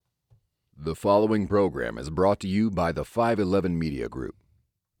The following program is brought to you by the 511 Media Group.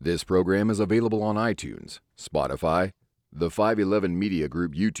 This program is available on iTunes, Spotify, the 511 Media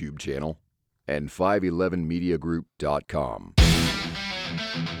Group YouTube channel, and 511mediagroup.com.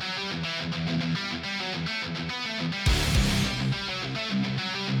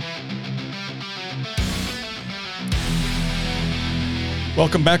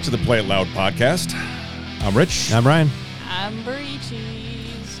 Welcome back to the Play It Loud podcast. I'm Rich. I'm Ryan. I'm Brie.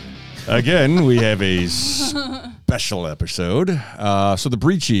 Again, we have a special episode. So the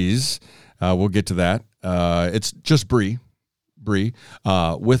Brie cheese, we'll get to that. It's just Brie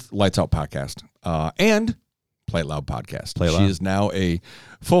with Lights Out Podcast and Play It Loud Podcast. Play It Loud. She is now a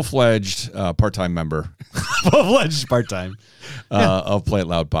full-fledged part-time member. Full-fledged part-time. Of Play It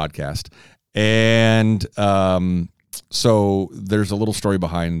Loud Podcast. And so there's a little story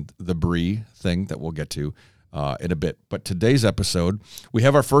behind the Brie thing that we'll get to in a bit. But today's episode, we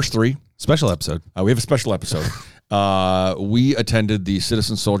have our first three. Special episode. We have a special episode. We attended the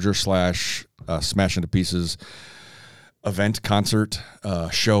Citizen Soldier / Smash Into Pieces event, concert,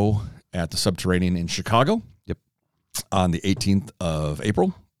 show at the Subterranean in Chicago. Yep. On the 18th of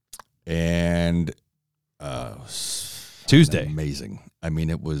April. And Tuesday. Amazing. I mean,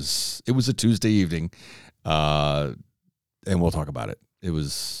 it was a Tuesday evening. And we'll talk about it. It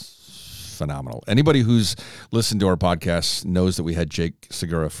was phenomenal. Anybody who's listened to our podcast knows that we had Jake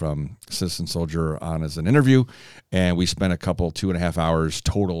Segura from Citizen Soldier on as an interview, and we spent a couple 2.5 hours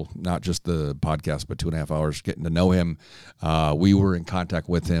total, not just the podcast, but 2.5 hours getting to know him. We were in contact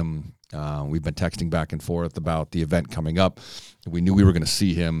with him. We've been texting back and forth about the event coming up. We knew we were going to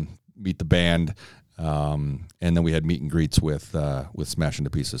see him, meet the band, and then we had meet and greets with Smash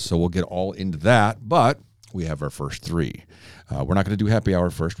Into Pieces. So we'll get all into that, but we have our first three. We're not going to do happy hour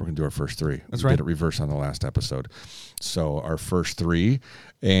first. We're going to do our first three. That's we right. did it reverse on the last episode. So our first three.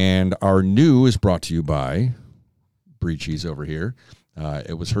 And our new is brought to you by Brie Cheese over here.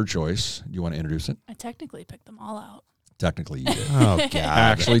 It was her choice. You want to introduce it? I technically picked them all out. Technically, you did. Oh, God.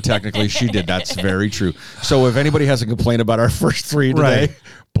 Actually, technically, she did. That's very true. So if anybody has a complaint about our first three today, Right.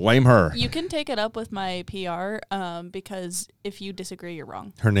 blame her. You can take it up with my PR because if you disagree, you're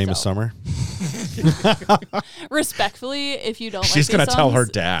wrong. Her name is So, Summer. Respectfully, if you don't She's like going these to tell her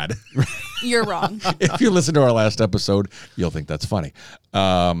songs, dad. you're wrong. If you listen to our last episode, you'll think that's funny.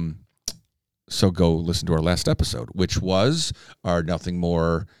 So go listen to our last episode, which was our Nothing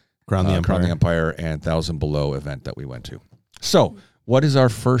More Crown the Empire. Crown the Empire and Thousand Below event that we went to. So what is our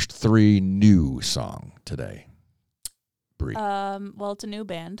first three new song today, Brie? Well, it's a new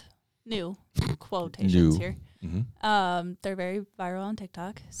band. New quotations New. here. Mm-hmm. They're very viral on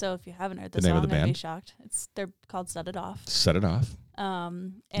TikTok. So if you haven't heard The the name of song, the I'd be band? shocked. They're called Set It Off. Set it off.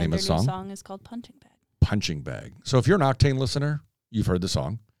 And Name their of the new song? song is called Punching Bag. Punching Bag. So if you're an Octane listener, you've heard the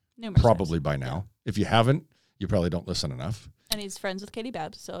song Numerous probably times. by now. If you haven't, you probably don't listen enough. And he's friends with Katie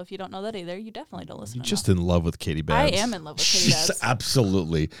Babs. So if you don't know that either, you definitely don't listen You're enough. just in love with Katie Babs. I am in love with Katie She's Babs.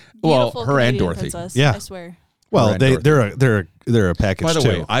 absolutely. Beautiful Well, her and Canadian Dorothy. princess, Yeah. I swear. Well, Her and they're a package By the too.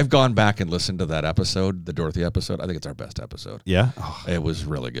 way, I've gone back and listened to that episode, the Dorothy episode. I think it's our best episode. Yeah. Oh, It was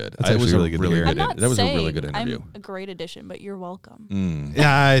really good. That's It was actually a really good to hear. I'm not That was a saying really good interview. I'm a great addition, but you're welcome.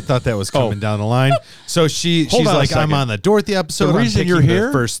 yeah, I thought that was coming down the line. So she's Hold on a like, I'm second. on the Dorothy episode. The I'm reason you're picking here-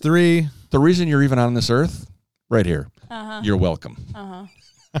 the first three. The reason you're even on this earth, right here, you're welcome.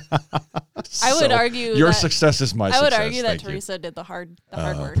 I would argue your that- success is my I success. would argue that Thank you. Teresa did the hard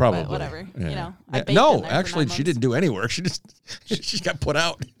work. Probably. But whatever. Yeah. You know, Yeah. I baked in No, there for actually, 9 she months. didn't do any work. She got put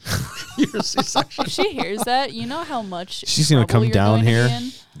out. You're a C-section. If she hears that, you know how much She's gonna trouble come you're down going to be here.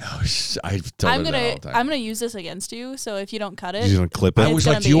 in? No, I tell I'm her that all the gonna time. use this against you. So if you don't cut it, She's gonna clip I it. was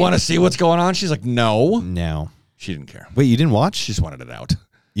gonna like, do you be- want to see what's going on? She's like, no. No. She didn't care. Wait, you didn't watch? She just wanted it out.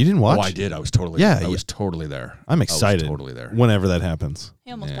 You didn't watch? Oh, I did. I was totally. Yeah, I was totally there. I'm I was excited. totally there. Whenever that happens.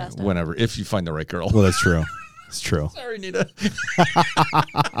 he almost passed out. Whenever, if you find the right girl. Well, that's true. It's true. Sorry, Nita.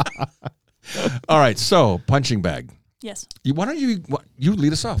 All right, so Punching Bag. Yes, Why don't you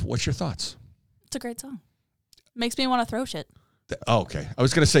lead us off? What's your thoughts? it's a great song. Makes me want to throw shit. Oh, okay. I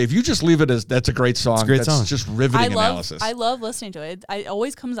was going to say, if you just leave it as that's a great song, a great that's song. just riveting I analysis. love listening to it. It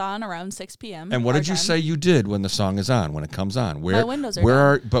always comes on around 6 p.m. And what our did you time. say you did when the song is on, when it comes on? Where, My windows are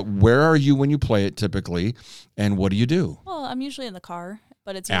where down. where are you when you play it typically, and what do you do? Well, I'm usually in the car,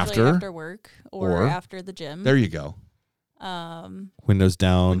 but it's After? usually after work or Or? after the gym. There you go. Windows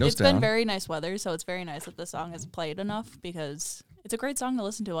down. Windows It's been down. very nice weather, so it's very nice that the song is played enough because it's a great song to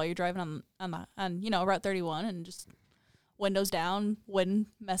listen to while you're driving on Route 31 and just windows down, wind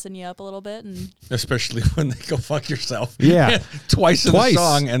messing you up a little bit, and Especially when they go fuck yourself. Yeah. Twice in the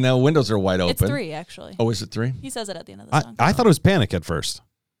song, and the windows are wide open. it's 3 actually. Oh, is it 3? He says it at the end of the song. I thought it was Panic at first.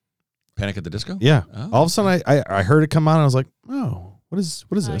 Panic at the Disco? Yeah. Oh. All of a sudden, I heard it come on. And I was like, oh, what is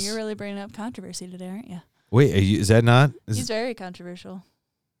this? You're really bringing up controversy today, aren't you? Wait, is that not? He's very controversial.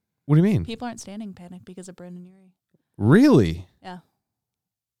 What do you mean? People aren't standing Panic because of Brendan Urie. Really? Yeah.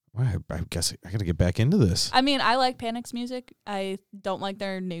 Well, I guess I got to get back into this. I mean, I like Panic's music. I don't like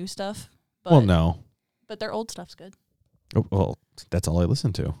their new stuff. But, Well, no. But their old stuff's good. Oh, well, that's all I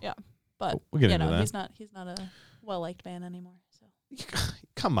listen to. Yeah. But We'll get into that. he's not a well-liked band anymore. So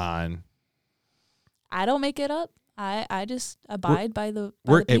Come on. I don't make it up. I just abide by the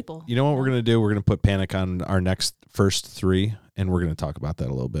people. You know what we're going to do? We're going to put Panic on our first 3, and we're going to talk about that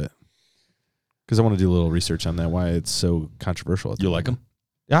a little bit. Because I want to do a little research on that, why it's so controversial. You like them?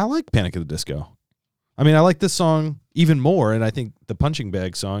 Yeah, I like Panic at the Disco. I mean, I like this song even more, and I think the Punching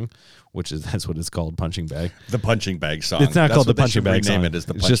Bag song, that's what it's called, Punching Bag. The Punching Bag song. It's not called the Punching Bag song. Name it as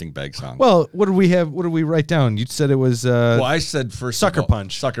the Punching Bag song. Well, what did we have? What did we write down? You said it was. Well, I said first Sucker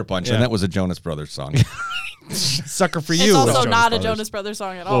Punch. Sucker Punch, Yeah. and that was a Jonas Brothers song. Sucker for It's you. also Jonas not a Brothers. Jonas Brothers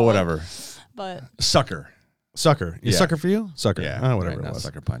song at all. Well, whatever. But Sucker. Sucker. You Yeah. Sucker for you? Sucker. Yeah. Whatever right, it not was.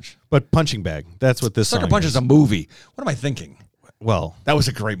 Sucker Punch. But Punching Bag. That's what this Sucker song Punch is a movie. What am I thinking? Well, That was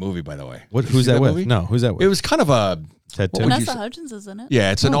a great movie, by the way. who's Did you see that with? movie? No, who's that with? It was kind of a Ted what Tim. would you Vanessa say? Hudgens is in it.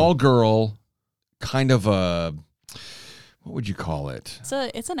 Yeah, it's an Oh. all-girl kind of a what would you call it?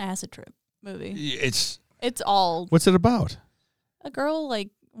 It's an acid trip movie. It's It's all What's it about? a girl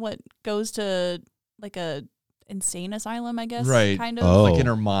goes to like a insane asylum, I guess. Right. Kind of. Oh. like in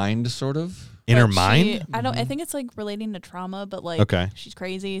her mind, sort of. In her But mind? I think it's like relating to trauma, but like Okay. she's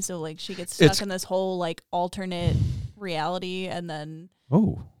crazy, so like she gets stuck It's- in this whole like alternate reality, and then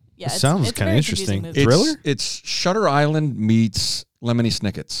Oh. yeah, This it's, sounds it's a kinda very interesting. confusing movie. Thriller? It's Shutter Island meets Lemony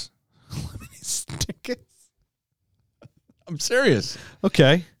Snicket's. I'm serious.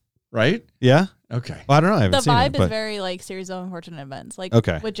 Okay. Right? Yeah. Okay. Well, I don't know. I haven't The seen vibe it, is but very like series of unfortunate events, like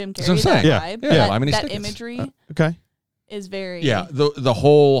Okay. with Jim That's what Carrey. I'm That saying. vibe, Yeah. Yeah, that, Lemony that Snicket's. imagery okay. is very Yeah, the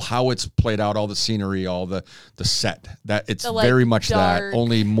whole how it's played out, all the scenery, all the set. That it's The, like, very much dark, that.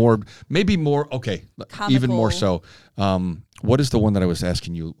 Only more, maybe more. Okay, even more so. comical. What is the one that I was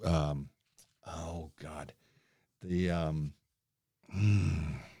asking you? Oh God,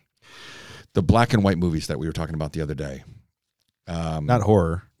 the black and white movies that we were talking about the other day. Not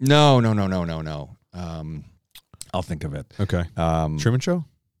horror. No. I'll think of it. Okay. Um, Truman Show?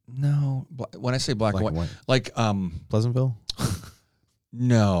 no, when I say black and white, like Pleasantville?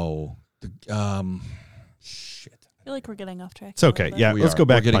 no, shit. I feel like we're getting off track. It's okay. Yeah, let's go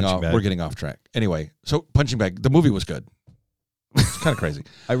back to Punching Bag. We're getting off track. Anyway, so Punching Bag, the movie was good. It's kind of crazy.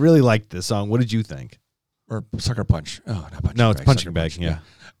 I really liked this song. What did you think? Or Sucker Punch. Oh, not Punching No, Bag. it's Punching Sucker Bag. Punch.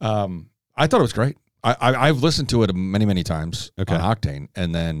 Yeah. I thought it was great. I've listened to it many, many times Okay. on Octane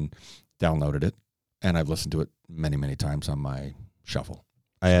and then downloaded it. And I've listened to it many, many times on my shuffle.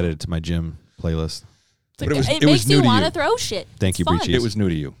 I added it to my gym playlist. It's But like, it it was makes new you to want you. to throw shit. Thank you, It's fun. Brie Cheese. It was new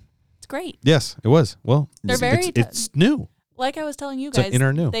to you. It's great. Yes, it was. Well, They're very it's new. Like I was telling you It's like guys, in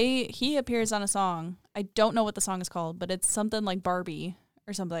our new. he appears on a song. I don't know what the song is called, but it's something like Barbie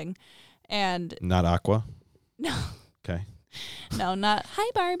or something. And Not Aqua. no, Okay. no, not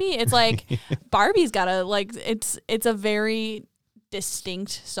Hi Barbie. It's like Barbie's got a it's a very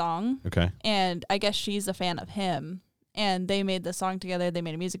distinct song, Okay. and I guess she's a fan of him. And they made the song together. They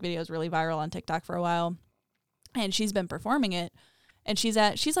made a music video. It was really viral on TikTok for a while, and she's been performing it. And she's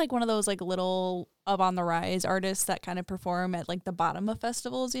like one of those like little up on the rise artists that kind of perform at like the bottom of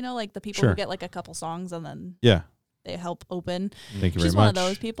festivals, you know, like the people Sure. who get like a couple songs and then Yeah. they help open. Thank you She's very one much. of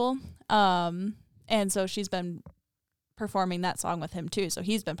those people. And so she's been performing that song with him too. So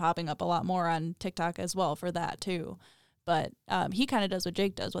he's been popping up a lot more on TikTok as well for that too. But he kind of does what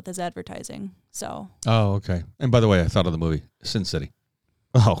Jake does with his advertising. So Oh, okay. And by the way, I thought of the movie Sin City.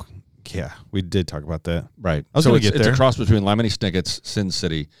 Oh, yeah. We did talk about that. Right. I was so gonna it's, get it's there. a cross between Lemony Snicket's Sin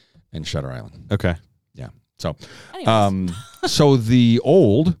City and Shutter Island. Okay. Yeah. So, anyways, so the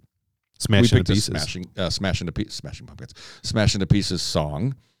old Smash we into picked a pieces. Smash into Pieces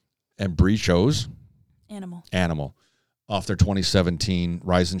song, and Brie chose Animal off their 2017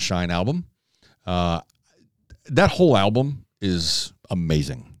 Rise and Shine album. That whole album is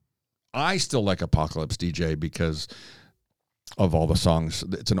amazing. I still like Apocalypse DJ because of all the songs.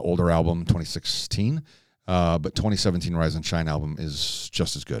 It's an older album, 2016, but 2017 Rise and Shine album is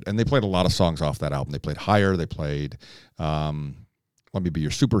just as good. And they played a lot of songs off that album. They played Higher, they played Let Me Be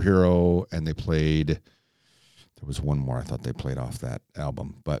Your Superhero, and they played, there was one more I thought they played off that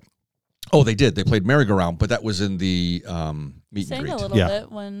album, but oh, they did. They played Merry Go Round, but that was in the meet and sang greet. a little Yeah.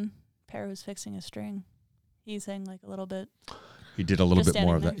 bit when Pear was fixing a string. He sang like a little bit. He did a little Just bit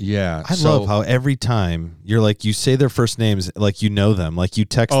more of standing that. Yeah. I love how every time you're like, you say their first names like you know them, like you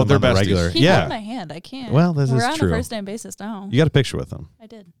text them they're on the besties. regular. He Yeah. held my hand. I can't. Well, this We're is on true. a first name basis now. You got a picture with them. I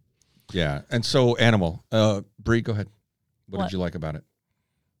did. Yeah. And so Animal. Brie, go ahead. What What? did you like about it?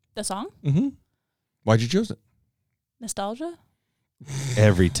 The song? Mm-hmm. Why'd you choose it? Nostalgia?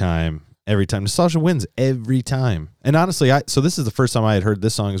 Every time. Nostalgia wins every time. And honestly, so this is the first time I had heard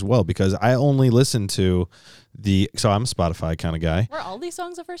this song as well, because I only listened to so I'm a Spotify kind of guy. Were all these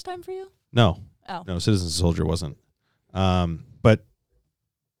songs the first time for you? No, Oh. Citizen Soldier wasn't. But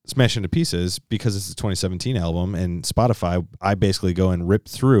Smash Into Pieces, because it's a 2017 album, and Spotify, I basically go and rip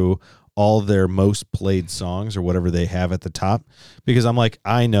through all their most played songs or whatever they have at the top, because I'm like,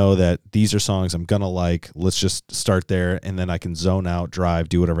 I know that these are songs I'm gonna like. Let's just start there, and then I can zone out, drive,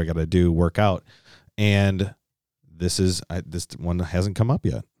 do whatever I gotta do, work out. And this one hasn't come up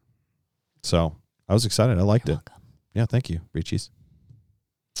yet, so I was excited. I liked You're it. welcome. Yeah, thank you, Breachies.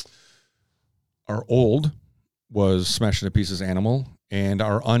 Our old was Smash Into Pieces Animal, and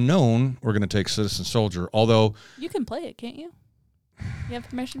our unknown, we're going to take Citizen Soldier. Although, You can play it, can't you? You have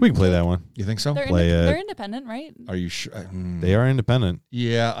permission? We can play that one. you think so? They're, Play it. they're independent, right? Are you sure? They are independent.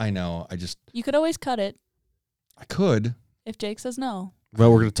 Yeah, I know. You could always cut it I could. if Jake says no.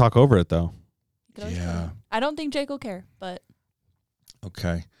 Well, we're gonna talk over it though. You could always cut Yeah. it. I don't think Jake will care, but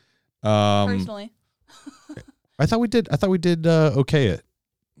Okay. personally, I thought we did okay it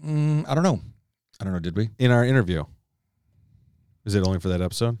I don't know. Did we? in our interview. Is it only for that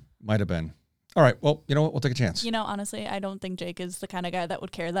episode? Might have been. All right. Well, you know what? We'll take a chance. honestly, I don't think Jake is the kind of guy that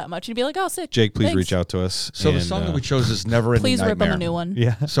would care that much. He'd be like, "Oh, sick." Jake, please Thanks. reach out to us. So the and, song that we chose is Never Ending Please rip Nightmare. him a new one.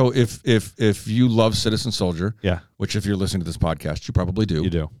 Yeah, So if you love Citizen Soldier, yeah, which if you're listening to this podcast, you probably do. you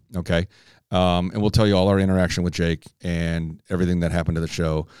do. Okay. And we'll tell you all our interaction with Jake and everything that happened to the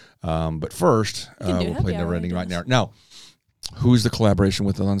show. But first, We can do we'll happy play hour Never Ending right right now. now. Now, who's the collaboration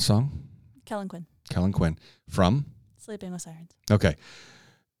with on the song? Kellen Quinn, Kellen Quinn. From? Sleeping with Sirens. Okay.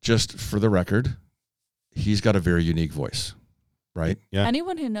 Just for the record, he's got a very unique voice, right? Yeah.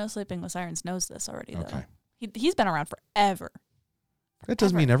 Anyone who knows Sleeping with Sirens knows this already, though. Okay. He's been around forever. That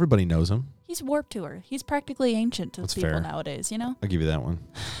doesn't Ever. mean everybody knows him. He's Warped Tour. He's practically ancient to That's people fair. nowadays, you know? I'll give you that one.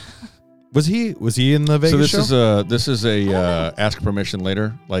 Was he in the Vegas So show? this is a ask permission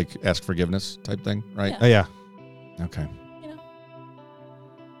later, like ask forgiveness type thing, right? Oh yeah, Okay. You know?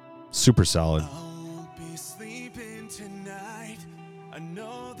 super solid. won't be sleeping tonight. I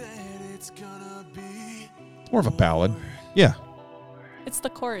know that it's gonna be It's more of a ballad Yeah, It's the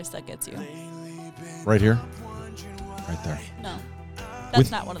chorus that gets you. lately been right here, wondering why right there. No. That's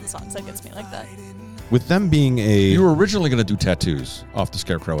With- not one of the songs that gets me like that. with them being You were originally going to do Tattoos off the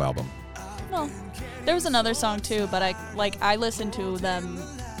Scarecrow album. Well, there was another song too, but I listened to them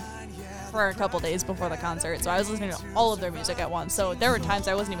for a couple days before the concert, so I was listening to all of their music at once. So there were times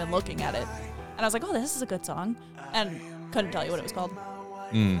I wasn't even looking at it, and I was like, "Oh, this is a good song," and couldn't tell you what it was called.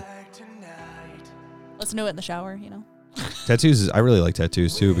 Listen to it in the shower, you know. tattoos. I really like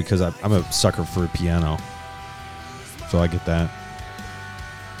tattoos too because I'm a sucker for piano, so I get that.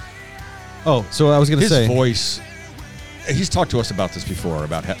 Oh, so I was gonna His say voice. He's talked to us about this before,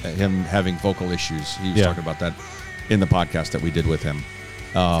 about him having vocal issues. He was Yeah. talking about that in the podcast that we did with him.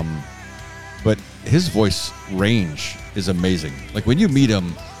 But his voice range is amazing. Like when you meet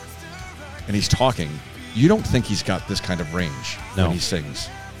him and he's talking, you don't think he's got this kind of range No. when he sings.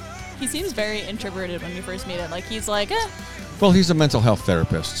 He seems very introverted when you first meet him. Like he's like, Well, he's a mental health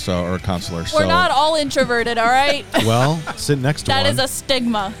therapist, or a counselor. "We're not all introverted, all right." well, sit next to That one. is a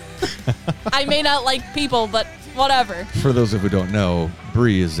stigma. I may not like people, but whatever. For those of you who don't know,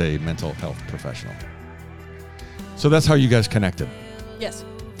 Brie is a mental health professional. So that's how you guys connected. Yes.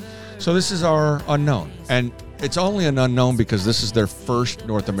 So this is our unknown. And it's only an unknown because this is their first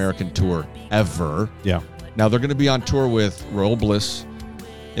North American tour ever. yeah. Now they're going to be on tour with Royal Bliss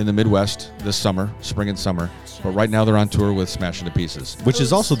in the Midwest this summer, spring and summer. But right now they're on tour with Smash Into Pieces, Which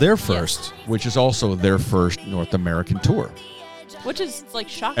is also their Yes. first. which is also their first North American tour. Which is like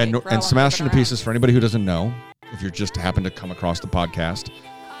shocking. And for how long Smash they've Into been around. Pieces, for anybody who doesn't know, if you just happen to come across the podcast,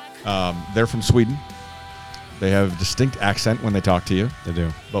 they're from Sweden. They have a distinct accent when they talk to you, They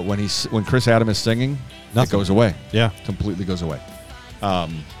do. but when Chris Adam is singing, Nothing. it goes away. Yeah. Completely goes away.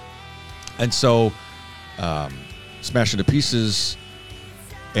 And so Smash Into Pieces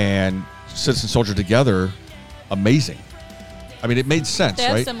and Citizen Soldier together, amazing. I mean, it made sense, They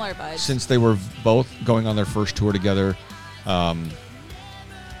have right? similar vibes. Since they were both going on their first tour together.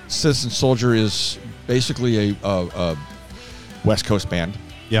 Citizen Soldier is basically a West Coast band,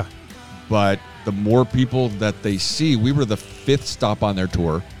 Yeah. but the more people that they see, we were the 5th stop on their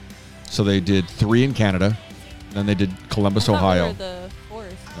tour. So they did 3 in Canada, Then they did Columbus, I thought Ohio. We were the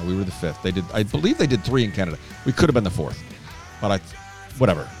 4th. No, we were the 5th. They did. I believe they did 3 in Canada. We could have been the 4th, but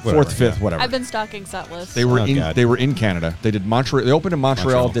whatever. 4th, 5th, whatever. I've been stalking set lists. They were Oh, in. God. They were in Canada. They did Montreal. They opened in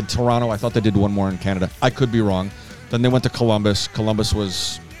Montreal. Montreal. Did Toronto. I thought they did one more in Canada. I could be wrong. Then they went to Columbus. Columbus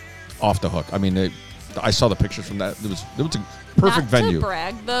was off the hook. I mean, I saw the pictures from that. It was a perfect venue. Not to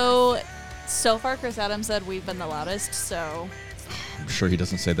brag though, so far Chris Adams said we've been the loudest. So I'm sure he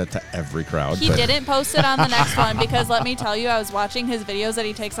doesn't say that to every crowd. he but didn't post it on the next one because let me tell you, I was watching his videos that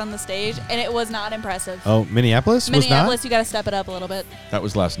he takes on the stage, and it was not impressive. Oh, Minneapolis was Minneapolis, you got to step it up a little bit. That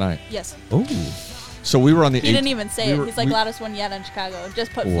was last night. Yes. not? So we were on the. He didn't even say it. He's like loudest one yet in Chicago.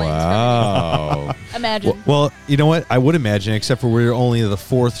 Just put flames. Wow. Imagine. Well, you know what? I would imagine, except for we're only the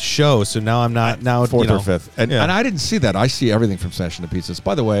 4th show, so now I'm not now 4th you know, or 5th. And I didn't see that. I see everything from Smashing the Pieces.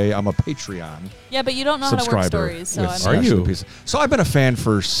 By the way, I'm a Patreon Yeah, but you don't know how to work subscriber stories. So with I'm Smashing you? the Pieces. So I've been a fan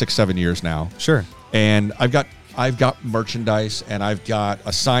for 6-7 years now. Sure. And I've got merchandise and I've got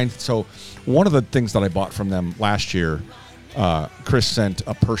a signed. So one of the things that I bought from them last year, Chris sent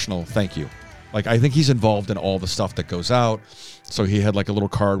a personal thank you. Like, I think he's involved in all the stuff that goes out. So he had like a little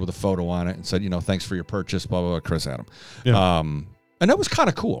card with a photo on it and said, thanks for your purchase, blah, blah, blah, Chris Adam. Yeah. And that was kind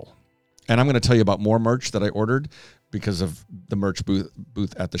of cool. And I'm going to tell you about more merch that I ordered because of the merch booth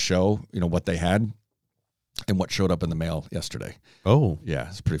at the show, what they had and what showed up in the mail yesterday. Oh. Yeah,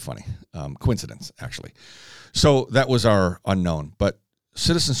 it's pretty funny. Coincidence, actually. So that was our unknown. But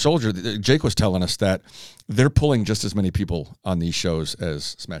Citizen Soldier, Jake was telling us that they're pulling just as many people on these shows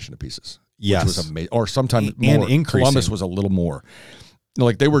as Smashing the Pieces. Yes. Which was amazing. Or sometimes And more. increasing. Columbus was a little more.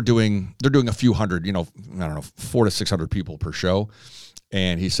 Like they're doing a few hundred, I don't know, 400 to 600 people per show.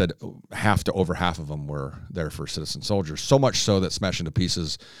 And he said over half of them were there for Citizen Soldier. So much so that Smashing the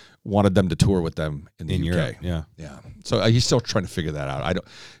Pieces wanted them to tour with them in the UK. Europe, yeah. Yeah. So he's still trying to figure that out.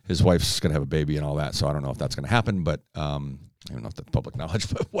 His wife's going to have a baby and all that, so I don't know if that's going to happen, but I don't know if that's public knowledge,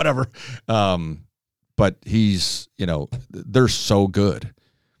 but whatever. But he's, they're so good.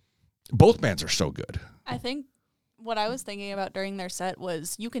 Both bands are so good. I think what I was thinking about during their set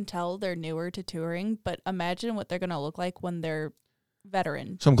was you can tell they're newer to touring, but imagine what they're going to look like when they're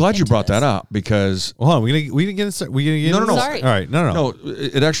veteran. So I'm glad you into brought this. that up because Well, hold on. We gonna get it. We gonna get No. Sorry. All right. No. no,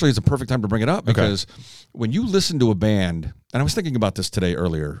 it actually is a perfect time to bring it up because when you listen to a band, and I was thinking about this today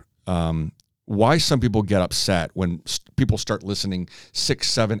earlier, why some people get upset when people start listening 6,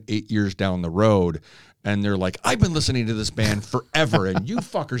 7, 8 years down the road. And they're like, I've been listening to this band forever, and you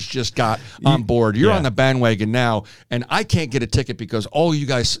fuckers just got on board. You're on the bandwagon now, and I can't get a ticket because all you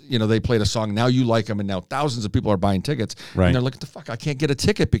guys, they played a song. Now you like them, and now thousands of people are buying tickets. Right. And they're like, the fuck, I can't get a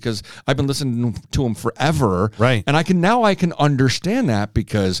ticket because I've been listening to them forever. Right. And I can understand that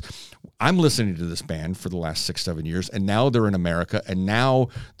because I'm listening to this band for the last 6, 7 years, and now they're in America, and now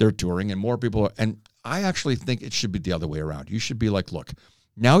they're touring, and more people are. And I actually think it should be the other way around. You should be like, look,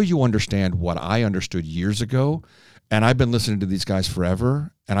 now you understand what I understood years ago, and I've been listening to these guys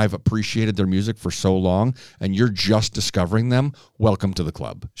forever, and I've appreciated their music for so long, and you're just discovering them. Welcome to the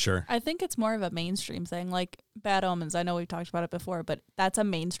club. Sure. I think it's more of a mainstream thing, like Bad Omens. I know we've talked about it before, but that's a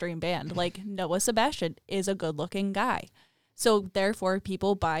mainstream band. Like Noah Sebastian is a good-looking guy. So therefore,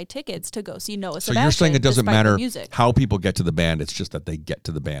 people buy tickets to go see Noah So Sebastian. you're saying it doesn't despite the matter music. how people get to the band, it's just that they get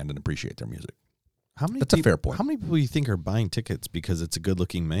to the band and appreciate their music. That's a fair point. How many people do you think are buying tickets because it's a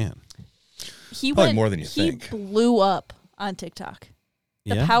good-looking man? He Probably went, more than you he think. blew up on TikTok.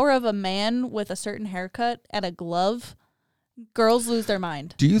 The Yeah? power of a man with a certain haircut and a glove, girls lose their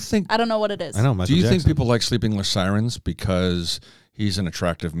mind. Do you think? I don't know what it is. I know. Michael Do you think Jackson. people like Sleeping with Sirens because he's an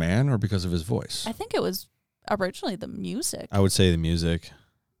attractive man or because of his voice? I think it was originally the music. I would say the music.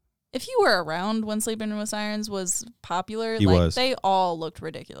 If you were around when Sleeping with Sirens was popular, He was. they all looked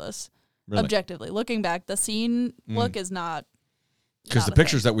ridiculous. Really? Objectively, looking back, the scene look is not. Because not the a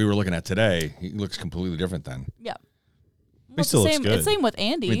pictures that we were looking at today, he looks completely different then. thing. Yeah. He still looks same. good. It's same with I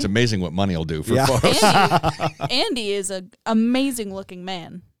Andy. mean, it's amazing what money will do for Yeah. photos. Andy is an amazing looking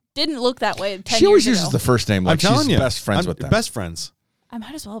man. Didn't look that way 10 She always years uses ago. the first name like I'm telling she's you, best friends I'm with them. Best friends. I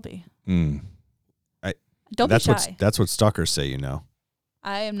might as well be. Mm. Don't That's be what shy. that's what stalkers say. You know.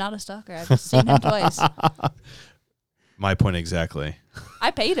 I am not a stalker. I've just seen him twice. My point exactly.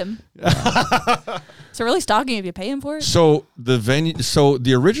 I paid him. So really stalking if you pay him for it? So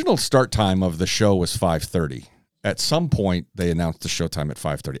the original start time of the show was 5:30. At some point, they announced the show time at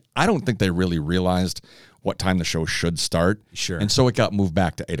 5:30. I don't think they really realized what time the show should start. Sure. And so it got moved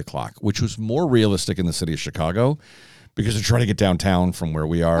back to 8 o'clock, which was more realistic in the city of Chicago because they're trying to get downtown from where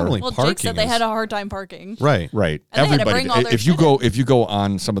we are. Not only Well, Jake parking said they is- had a hard time parking. Right. Right. And they had to Everybody. bring all their If you shit go, if you go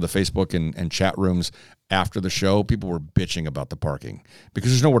on some of the Facebook and chat rooms after the show, people were bitching about the parking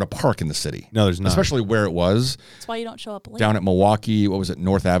because there's nowhere to park in the city. No, there's not. Especially where it was. That's why you don't show up late. Down at Milwaukee. What was it?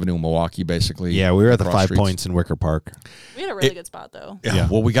 North Avenue, Milwaukee, basically. Yeah, we were at the across 5 streets. Points in Wicker Park. We had a really good spot, though. Yeah.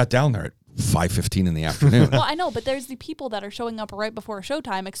 Well, we got down there at 5:15 in the afternoon. Well, I know, but there's the people that are showing up right before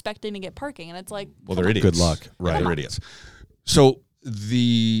showtime expecting to get parking, and it's like, Well, they're idiots. Good luck. Right. They're idiots. So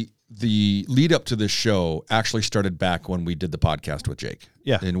the lead up to this show actually started back when we did the podcast with Jake.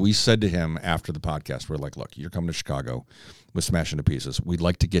 Yeah. And we said to him after the podcast, we're like, look, you're coming to Chicago with Smash Into Pieces. We'd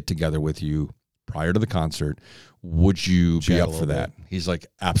like to get together with you prior to the concert. Would you Chat be a up for little that? He's like,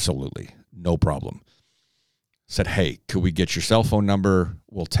 absolutely. No problem. Said, hey, could we get your cell phone number?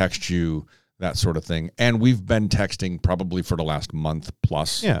 We'll text you, that sort of thing. And we've been texting probably for the last month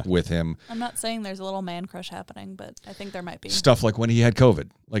plus with him. I'm not saying there's a little man crush happening, but I think there might be. Stuff like when he had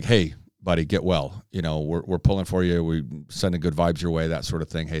COVID, like, hey, buddy, get well. You know, we're pulling for you. We sending good vibes your way, that sort of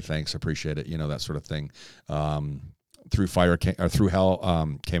thing. Hey, thanks, appreciate it. You know, that sort of thing. Through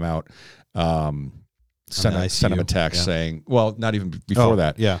Hell came out. Sent him a text saying, well, not even before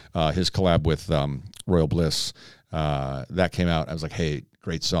that. Yeah. His collab with Royal Bliss that came out. I was like, hey,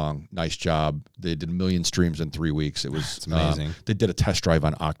 great song, nice job. They did 1 million streams in 3 weeks. It was amazing. They did a test drive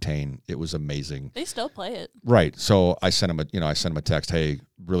on Octane. It was amazing. They still play it. Right. So I sent him a text. Hey,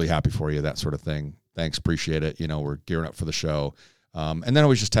 really happy for you. That sort of thing. Thanks. Appreciate it. You know, we're gearing up for the show. And then I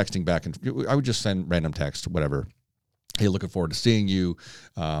was just texting back, and I would just send random text, whatever. Hey, looking forward to seeing you.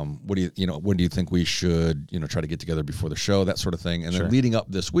 What do when do you think we should, try to get together before the show, that sort of thing. And then leading up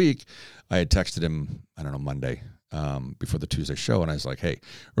this week, I had texted him, I don't know, Monday, before the Tuesday show. And I was like, hey,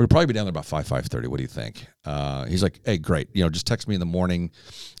 we'll probably be down there about 5:30. What do you think? He's like, hey, great. Just text me in the morning,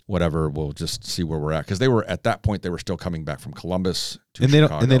 whatever. We'll just see where we're at. Cause at that point, they were still coming back from Columbus to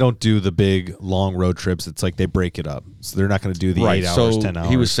Chicago. They don't do the big long road trips. It's like they break it up. So they're not going to do the 8 hours, 10 hours.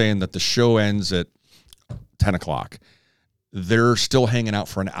 He was saying that the show ends at 10 o'clock. They're still hanging out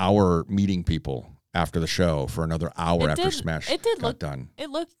for an hour meeting people after the show for another hour after Smash got done. It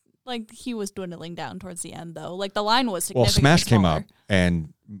looked like he was dwindling down towards the end, though. Like the line was significantly Well, Smash came smaller. up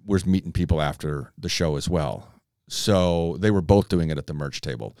and was meeting people after the show as well. So they were both doing it at the merch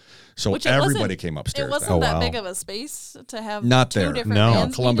table. So everybody came upstairs. It wasn't that big of a space to have Not two there. different No.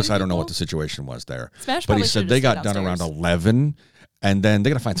 bands Columbus, meeting I don't know people. what the situation was there. Smash but he probably said should've they just got stayed done around downstairs. 11, and then they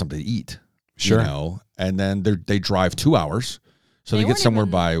got to find something to eat. Sure. And then they drive 2 hours. So they get weren't somewhere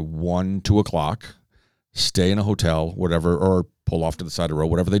even- by 1, 2 o'clock, stay in a hotel, whatever, or pull off to the side of the road,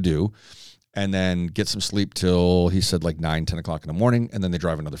 whatever they do, and then get some sleep till, he said, like 9, 10 o'clock in the morning, and then they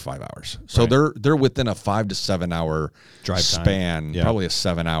drive another 5 hours. So they're within a 5 to 7 hour Drive time. span, Yeah. probably a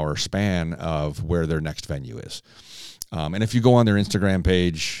 7 hour span of where their next venue is. And if you go on their Instagram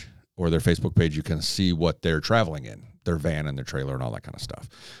page or their Facebook page, you can see what they're traveling in, their van and their trailer and all that kind of stuff.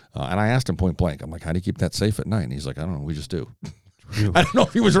 And I asked him point blank, I'm like, how do you keep that safe at night? And he's like, I don't know, we just do. I don't know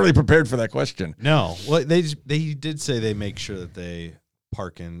if he was really prepared for that question. No. Well, they did say they make sure that they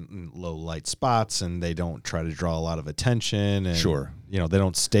park in low light spots and they don't try to draw a lot of attention. And, Sure. they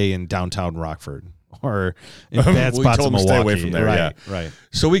don't stay in downtown Rockford or in bad We spots told in them to Milwaukee. stay away from there, Right. Right.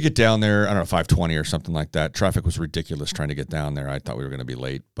 So we get down there, I don't know, 5:20 or something like that. Traffic was ridiculous trying to get down there. I thought we were going to be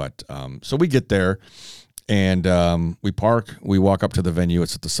late. But so we get there and we park. We walk up to the venue.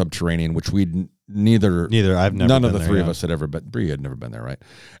 It's at the Subterranean, which neither. I've never None been of the there, three yeah. of us had ever been. Brie had never been there, right?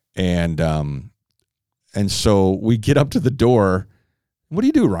 And so we get up to the door. What do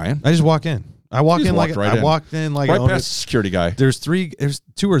you do, Ryan? I just walk in. I walked in walked right in. walked in like I Right owned past it. the security guy. There's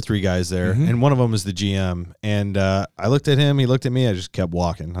 2 or 3 guys there, Mhm. and one of them is the GM. And I looked at him, he looked at me, I just kept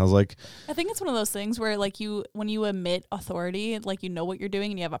walking. I was like, I think it's one of those things where, like, when you admit authority, like, you know what you're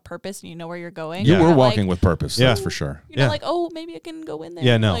doing and you have a purpose and you know where you're going. You Yeah. were You're not walking like, with purpose, Yeah. that's for sure. You're not Yeah. like, oh, maybe I can go in there.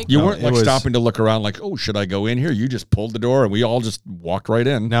 Yeah, no. Like, You No, weren't it like was- stopping to look around like, oh, should I go in here? You just pulled the door and we all just walked right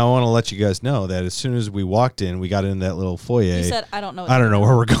in. now I want to let you guys know that as soon as we walked in, we got in that little foyer. You said, I don't know. I don't know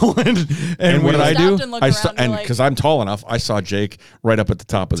where we're going. And what did I do? stopped and looked I around saw, and you're and like- because I'm tall enough, I saw Jake right up at the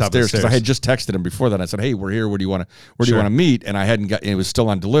top of the Top of the stairs because I stairs. had just texted him before that. I said, "Hey, we're here. Where do you want to Sure. meet?" And I hadn't got. It was still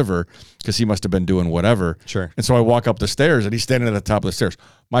on deliver because he must have been doing whatever. Sure. And so I walk up the stairs and he's standing at the top of the stairs.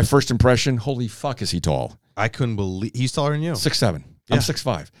 My first impression: holy fuck, is he tall? I couldn't believe he's taller than you. 6'7". Yeah. I'm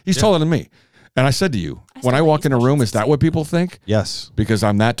 6'5". He's taller than me. And I said to you, I when still I think walk he's in a pushing room, is that 6'8". what people think? Yes. Because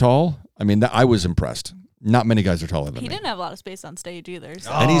I'm that tall? I mean, I was impressed. Not many guys are taller than He me. didn't have a lot of space on stage either.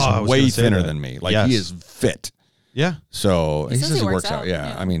 So. And I he's was way gonna say thinner that. than me. Like Yes. he is fit. Yeah. So he says he works out.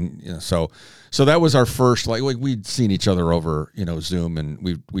 Yeah. I mean, so that was our first, like we'd seen each other over, Zoom and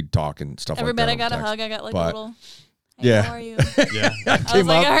we'd talk and stuff Everybody like that. got a over text. hug. I got like But- a little, hey, Yeah. how are you? Yeah. I was Came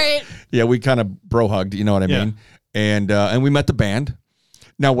like, up. all right. Yeah, we kind of bro hugged, you know what I Yeah. mean? And we met the band.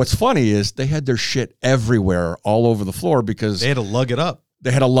 Now, what's funny is they had their shit everywhere, all over the floor, because They had to lug it up.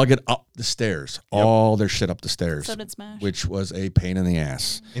 they had to lug it up the stairs, all their shit up the stairs, So did Smash. which was a pain in the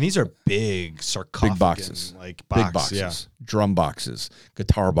ass. And these are big sarcophagus. Big boxes, Like big boxes, drum boxes,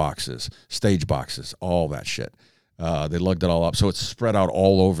 guitar boxes, stage boxes, all that shit. They lugged it all up, so it's spread out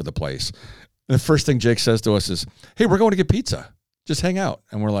all over the place. And the first thing Jake says to us is, "Hey, we're going to get pizza. Just hang out."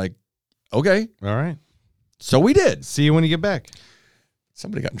 And we're like, "Okay." All right. So we did. See you when you get back.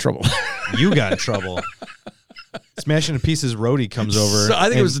 Somebody got in trouble. You got in trouble. Smashing to Pieces roadie comes over. So I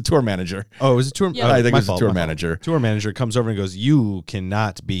think it and- was the tour manager. Oh, it was a tour. Yeah. I think it my was the fault, tour my fault. manager. Tour manager comes over and goes, "You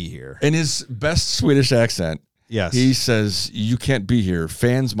cannot be here." In his best Swedish accent, Yes, he says, "You can't be here.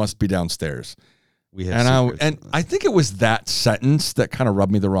 Fans must be downstairs." we have secrets. And I think it was that sentence that kind of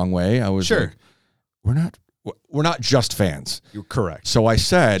rubbed me the wrong way. I was Sure. like, we're not just fans. You're correct. So I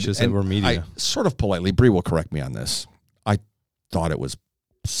said, Should've said and we're media. I sort of politely, Brie will correct me on this. I thought it was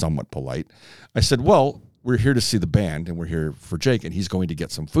somewhat polite. I said, "Well, we're here to see the band, and we're here for Jake, and he's going to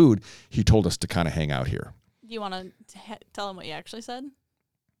get some food. He told us to kind of hang out here." Do you want to tell him what you actually said?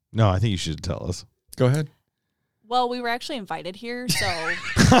 No, I think you should tell us. Go ahead. Well, we were actually invited here, so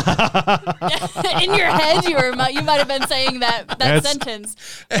in your head you might have been saying that That's- sentence,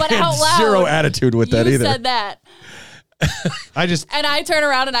 but I had out loud, zero attitude with that you either. said that, I just and I turn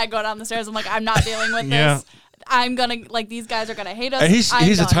around and I go down the stairs. I'm like, I'm not dealing with Yeah. this. I'm gonna these guys are gonna hate us. And he's I'm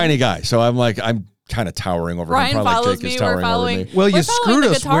a done. tiny guy, so I'm kind of towering over Ryan him. Probably follows Jake me, is we're towering over following- me. well, you We're following screwed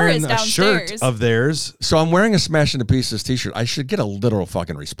the us wearing guitarist a shirt downstairs. of theirs. So I'm wearing a Smash Into Pieces t-shirt. I should get a literal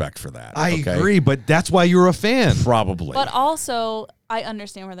fucking respect for that. I okay? agree, but that's why you're a fan. Probably. But also, I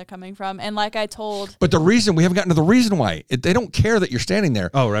understand where they're coming from, and like I told, But the reason, we haven't gotten to the reason why. They don't care that you're standing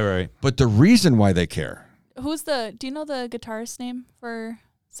there. Oh, right. But the reason why they care. do you know the guitarist's name for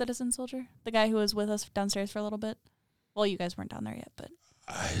Citizen Soldier? The guy who was with us downstairs for a little bit? Well, you guys weren't down there yet, but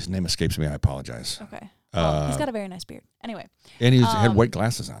His name escapes me. I apologize. okay. Well, he's got a very nice beard. Anyway, And he had white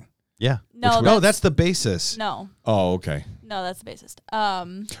glasses on. Yeah. no, That's the basis. no, Oh, okay. that's the bassist.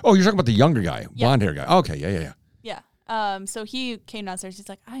 Oh, you're talking about the younger guy, Yeah. blonde hair guy. Okay, yeah. Yeah. So he came downstairs. He's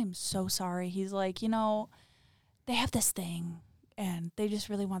like, I am so sorry. He's like, they have this thing, and they just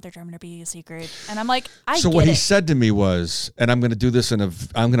really want their drummer to be a secret. And I'm like, So get what he it. said to me was, and I'm going to do this I'm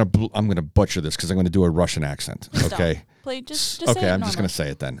going to butcher this because I'm going to do a Russian accent. Please Okay. don't. Please just Okay, say it I'm just going to say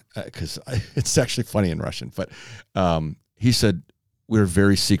it then because it's actually funny in Russian. But he said, "We're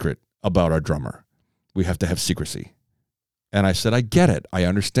very secret about our drummer. We have to have secrecy." And I said, "I get it. I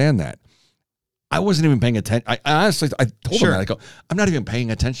understand that." I wasn't even paying attention. I honestly told Sure. him that. I go, "I'm not even paying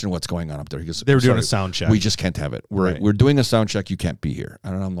attention to what's going on up there." He goes, They were doing "Sorry, a sound check. We just can't have it. Right. We're doing a sound check. You can't be here."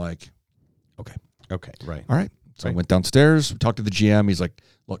 And I'm like, "Okay, Okay, right. all right." So I Right. went downstairs, talked to the GM. He's like,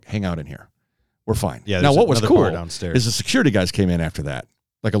 "Look, hang out in here. We're fine." Yeah, Now, there's what was another cool bar downstairs. is the security guys came in after that,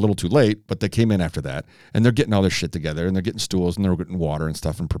 like a little too late, but they came in after that, and they're getting all their shit together, and they're getting stools, and they're getting water and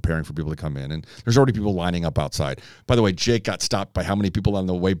stuff, and preparing for people to come in. And there's already people lining up outside. By the way, Jake got stopped by how many people on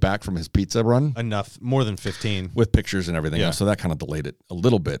the way back from his pizza run? Enough, more than 15. With pictures and everything Yeah. else. So that kind of delayed it a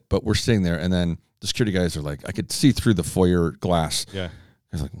little bit. But we're sitting there, and then the security guys are like, I could see through the foyer glass. Yeah. I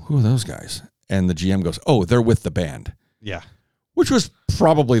was like, who are those guys? And the GM goes, oh, they're with the band, Yeah. which was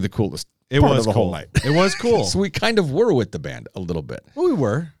probably the coolest It part was of the cool. whole night. It was cool. So we kind of were with the band a little bit. Well, we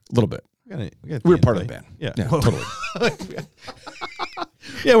were. A little bit. We We were part of the band. Yeah. Yeah, Well, totally.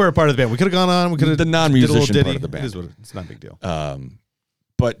 Yeah, we were a part of the band. We could have gone on. We could have The non-musician part of the band. It's not a big deal.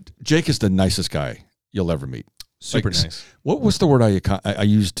 But Jake is the nicest guy you'll ever meet. Super like, nice. What was the word I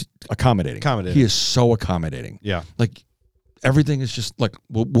used? Accommodating. Accommodating. He is so accommodating. Yeah. Like everything is just like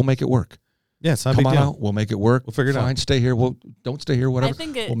we'll make it work. Yeah, it's not a Come big on deal. out. We'll make it work. We'll figure it out. Fine. Stay here. Don't stay here. Whatever. I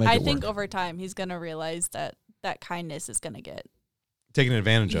think we'll make it think work. over time he's gonna realize that kindness is gonna get Taken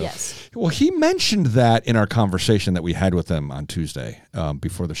advantage of. yes. Well, he mentioned that in our conversation that we had with him on Tuesday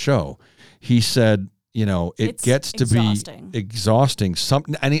before the show. He said, it It's gets to exhausting. be exhausting.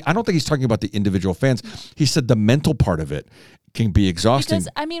 I don't think he's talking about the individual fans. He said the mental part of it can be exhausting.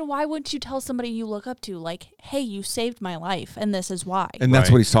 Because why wouldn't you tell somebody you look up to, like, hey, you saved my life and this is why? And that's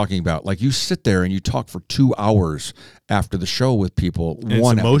Right. what he's talking about. Like you sit there and you talk for 2 hours after the show with people, And it's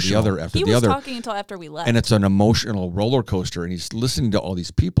one after the emotional. other after He the was other. talking until after we left. And it's an emotional roller coaster, and he's listening to all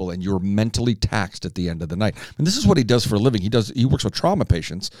these people, and you're mentally taxed at the end of the night. And this is what he does for a living. He works with trauma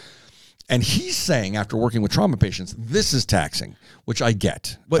patients, and he's saying after working with trauma patients, this is taxing, which I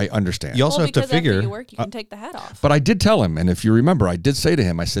get. But I understand. You also have to because after figure. you work, you can take the hat off. But I did tell him, and if you remember, I did say to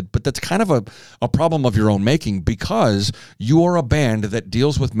him, I said, but that's kind of a problem of your own making because you are a band that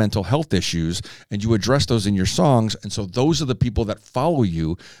deals with mental health issues and you address those in your songs. And so those are the people that follow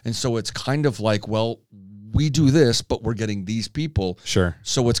you. And so it's kind of like, well, we do this, but we're getting these people. Sure.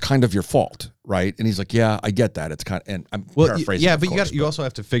 So it's kind of your fault, right? And he's like, yeah, I get that. It's kind of, and I'm paraphrasing. Yeah, of but course, you also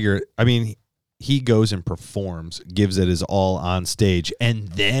have to figure. I mean, he goes and performs, gives it his all on stage, and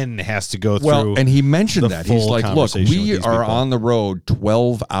then has to go through. Well, and he mentioned the that. He's full like, look, conversation with we these are people. on the road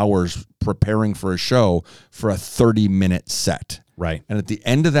 12 hours preparing for a show for a 30-minute set. Right. And at the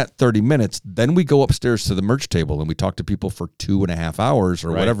end of that 30 minutes, then we go upstairs to the merch table and we talk to people for 2.5 hours or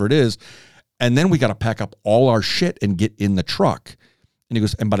Right. whatever it is. And then we got to pack up all our shit and get in the truck. And he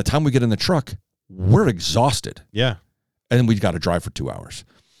goes, and by the time we get in the truck, we're exhausted. Yeah. And then we've got to drive for 2 hours.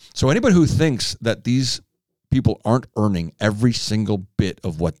 So anybody who thinks that these people aren't earning every single bit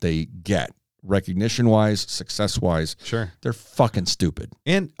of what they get, recognition-wise, success-wise, Sure. they're fucking stupid.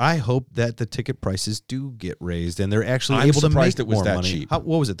 And I hope that the ticket prices do get raised and they're actually I'm able to make surprised it was more that money. cheap. What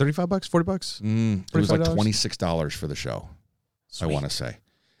was it? $35, $40? It was like $45? $26 for the show, Sweet. I want to say.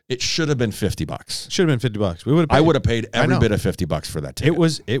 It should have been $50. Should have been $50. We would have. I would have paid every know. bit of $50 for that ticket.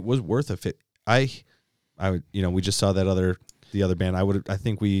 It was worth a fit. I would. We just saw the other band. I would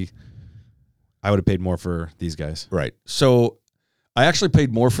have paid more for these guys. Right. So I actually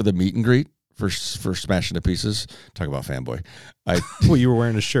paid more for the meet and greet for Smashing to Pieces. Talk about fanboy. Well, you were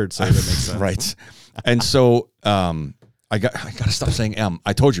wearing a shirt, so that makes sense. Right. And so I got to stop saying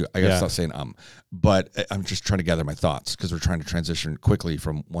I told you I got to Yeah. stop saying but I'm just trying to gather my thoughts because we're trying to transition quickly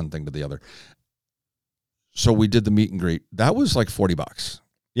from one thing to the other. So we did the meet and greet. That was like $40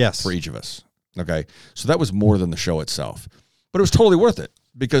 Yes. for each of us. Okay. So that was more than the show itself, but it was totally worth it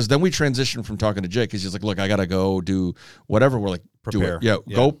because then we transitioned from talking to Jake because he's like, look, I got to go do whatever. We're like, Prepare. do it.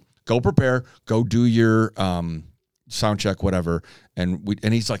 Yeah. Go prepare, go do your sound check, whatever. And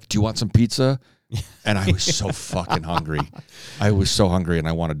he's like, do you want some pizza? And I was so fucking hungry. I was so hungry and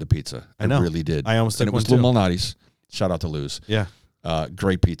I wanted the pizza. I know. really did. I almost and took it was one, Lou too. Malnati's. Shout out to Lou's. Yeah.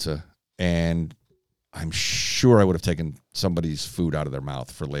 Great pizza. And I'm sure I would have taken somebody's food out of their mouth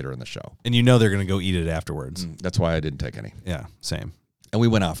for later in the show. And they're going to go eat it afterwards. That's why I didn't take any. Yeah. Same. And we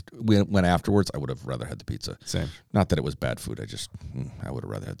went afterwards. I would have rather had the pizza. Same. Not that it was bad food. I would have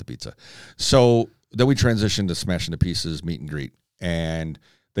rather had the pizza. So then we transitioned to Smashing to Pieces meet and greet, and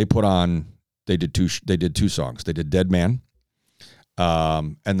they did two songs. They did Dead Man,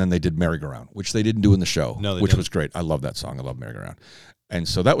 and then they did Merry Go Round, which they didn't do in the show, which was great. I love that song. I love Merry Go Round. And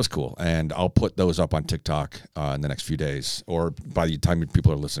so that was cool. And I'll put those up on TikTok in the next few days, or by the time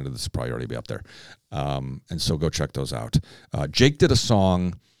people are listening to this, it'll probably already be up there. And so go check those out. Jake did a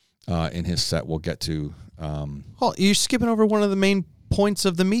song in his set we'll get to. You're skipping over one of the main points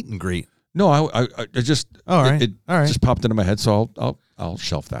of the meet and greet. No, I just all right. It just popped into my head, so I'll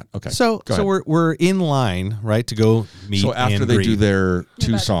shelf that. Okay. So we're in line, right, to go meet. So after they do their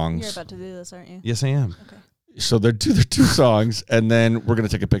two songs, You're about to do this, aren't you? Yes, I am. Okay. so they do their two songs, and then we're gonna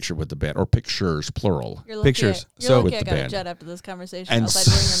take a picture with the band, or pictures, plural. You're lucky Pictures. You're So lucky with I the got a band. jet after this conversation. And Else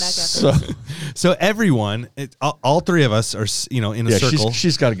I'd wring your neck after this. So everyone, all three of us are, in a circle.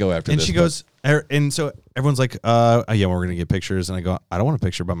 She's got to go after And this. she but- goes, and so everyone's like, yeah, we're gonna get pictures. And I go, I don't want a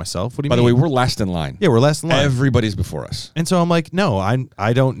picture by myself. What do you By mean? the way, we're last in line. Yeah, we're last in line. Everybody's before us. And so I'm like, no,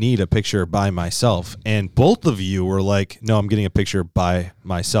 I don't need a picture by myself. And both of you were like, no, I'm getting a picture by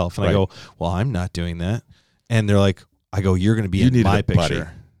myself. And I Right. go, well, I'm not doing that. And they're like, I go, you're going to be You in needed my a buddy.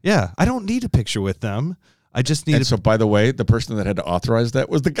 picture. Yeah, I don't need a picture with them. I just need And so, by the way, the person that had to authorize that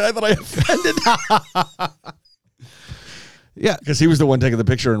was the guy that I offended. Yeah, Because he was the one taking the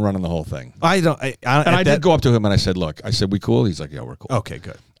picture and running the whole thing. I don't. And I did go up to him and I said, look, we cool? He's like, yeah, we're cool. Okay,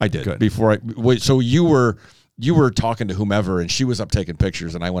 good. I did. Good. Before so you were talking to whomever and she was up taking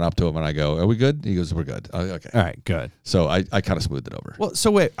pictures and I went up to him and I go, are we good? He goes, we're good. Okay. All right, good. So I kind of smoothed it over. Well, so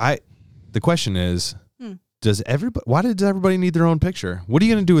wait, the question is, why does everybody need their own picture? What are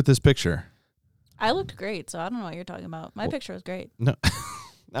you going to do with this picture? I looked great, so I don't know what you're talking about. My picture was great. No,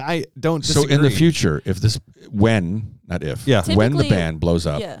 I don't So disagree. in the future, when the Typically, band blows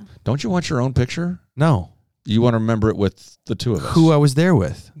up, Yeah. don't you want your own picture? No, You want to remember it with the two of us. who I was there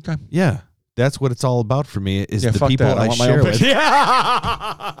with. Okay. Yeah. That's what it's all about for me is Yeah, the fuck people that. I I want my share own with. picture.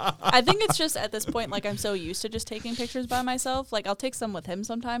 I think it's just at this point, like I'm so used to just taking pictures by myself. Like I'll take some with him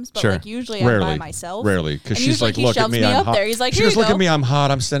sometimes, but Sure. like usually I'm by myself. Rarely. Because And she's usually like, he look at shoves me, me I'm up hot. there. He's like, she "Here goes, you look at go." me, I'm hot.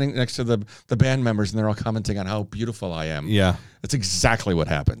 I'm standing next to the band members and they're all commenting on how beautiful I am. Yeah. That's exactly what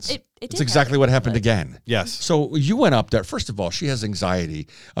happens. It It's did exactly happen, what happened but- again. Yes. So you went up there. First of all, she has anxiety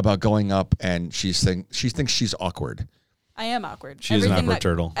about going up and she thinks she's awkward. I am awkward. She's an awkward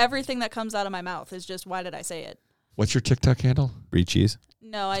turtle. Everything that comes out of my mouth is just, why did I say it? What's your TikTok handle? Brie cheese.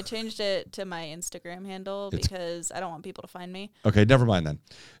 No, I changed it to my Instagram handle because I don't want people to find me. Okay, never mind then.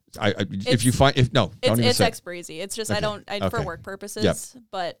 If you find don't even it's say. X Breezy. It's just Okay. for work purposes. Yep.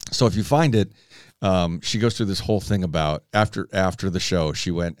 But So if you find it, she goes through this whole thing about after the show,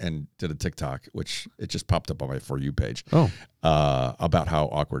 she went and did a TikTok, which it just popped up on my For You page. Oh. About how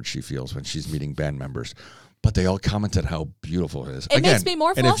awkward she feels when she's meeting band members. But they all commented how beautiful it is. It makes me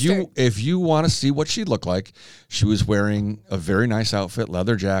more flustered. And if you want to see what she looked like, she was wearing a very nice outfit,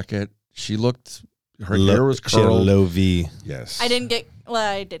 leather jacket. She looked, her hair was She had a curled. low V. Yes. I did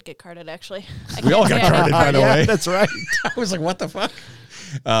get carded actually. We all got carded, by the way. That's right. I was like, what the fuck?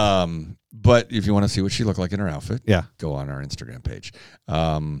 But if you want to see what she looked like in her outfit, Yeah. go on our Instagram page.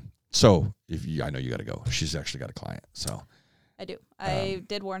 So I know you got to go. She's actually got a client. So I do. I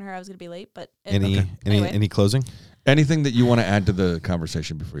did warn her I was going to be late, but Any closing? anything that you want to add to the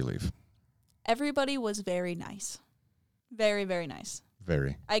conversation before you leave? everybody was very nice. Very, very nice.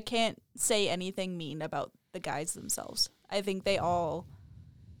 Very. I can't say anything mean about the guys themselves. I think they all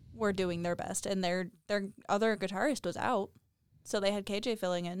were doing their best, and their other guitarist was out, so they had KJ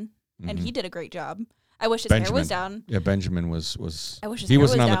filling in, and he did a great job. I wish his hair was down. Yeah, Benjamin was. I wish his he hair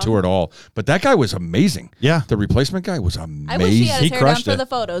wasn't was on down. the tour at all, but that guy was amazing. Yeah. The replacement guy was amazing. I wish he had his hair down crushed for it. the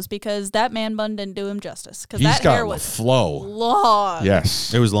photos because that man bun didn't do him justice. Because He's that got hair a was flow. long.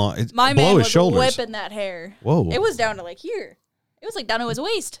 Yes. It was long. It's My below man his was shoulders. whipping that hair. Whoa. It was down to like here. It was like down to his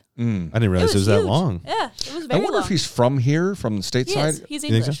waist. I didn't realize it was that huge. long. Yeah, it was I very wonder long. if he's from here, from the He stateside. is. He's You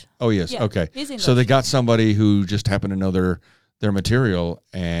think so? English. Oh, yes. Yeah, Okay. he's English. So they got somebody who just happened to know their material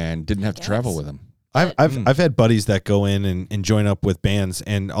and didn't have to travel Yes. with them. I've had buddies that go in and join up with bands,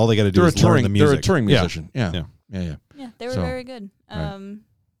 and all they got to do is learn the music. They're a touring Yeah. musician. Yeah. Yeah. Yeah, they were So, very good. right.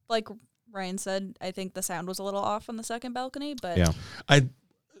 Like Ryan said, I think the sound was a little off on the second balcony, but Yeah.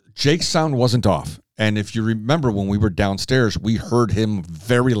 Jake's sound wasn't off. And if you remember when we were downstairs, we heard him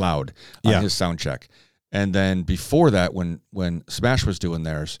very loud on Yeah. his sound check. And then before that, when Smash was doing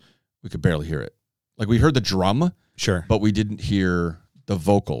theirs, we could barely hear it. Like we heard the drum, Sure. but we didn't hear the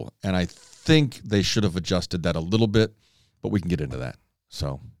vocal. And I think they should have adjusted that a little bit, but we can get into that.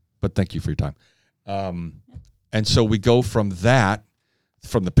 So, but thank you for your time. And so we go from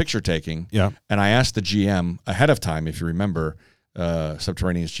the picture taking. Yeah. And I asked the GM ahead of time, if you remember,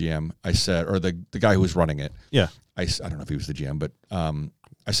 Subterranean's GM, I said, or the guy who was running it. Yeah. I don't know if he was the GM, but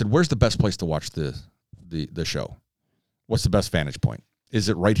I said, where's the best place to watch the show? What's the best vantage point? Is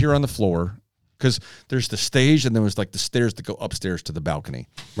it right here on the floor? Because there's the stage and there was like the stairs that go upstairs to the balcony.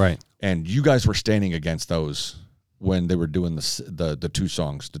 Right. And you guys were standing against those when they were doing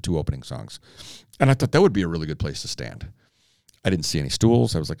the two opening songs. And I thought that would be a really good place to stand. I didn't see any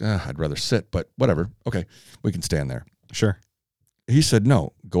stools. I was like, I'd rather sit, but whatever. Okay, we can stand there. Sure. He said,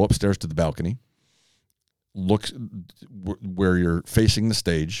 no, go upstairs to the balcony. Look where you're facing the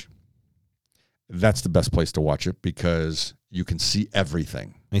stage. That's the best place to watch it because you can see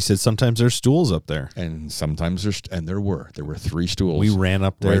everything. He said sometimes there's stools up there. And sometimes there were 3 stools. We ran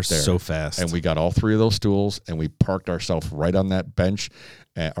up there, right there so fast. And we got all 3 of those stools and we parked ourselves right on that bench,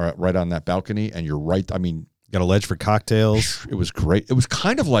 or right on that balcony. And you're right. I mean, got a ledge for cocktails. it was great. It was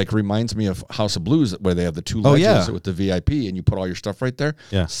kind of like, reminds me of House of Blues where they have the 2 ledges with the VIP and you put all your stuff right there.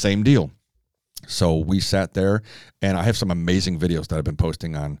 Yeah. Same deal. So we sat there, and I have some amazing videos that I've been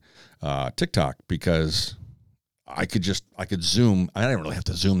posting on TikTok because I could zoom. I didn't really have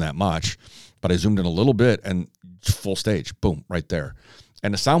to zoom that much, but I zoomed in a little bit and full stage, boom, right there.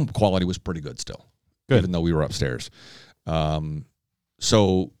 And the sound quality was pretty good still, even though we were upstairs.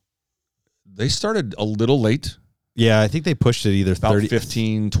 So they started a little late. Yeah, I think they pushed it either About 30,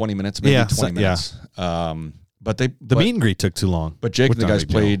 15, 20 minutes, maybe 20 minutes. But the meet and greet took too long. But Jake Which and the not a guys big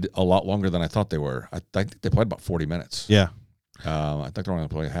deal. played a lot longer than I thought they were. I think they played about 40 minutes. Yeah. I think they're only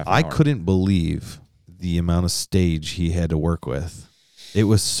playing half an I hour. couldn't believe the amount of stage he had to work with. It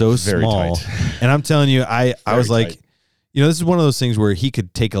was so Very small. tight. And I'm telling you, I was like, tight. this is one of those things where he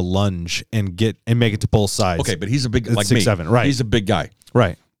could take a lunge and make it to both sides. Okay, but he's a big, It's like 6'7", right. He's a big guy.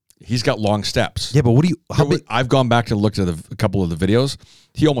 Right. He's got long steps. Yeah, but what do you, how big, I've gone back and looked at a couple of the videos.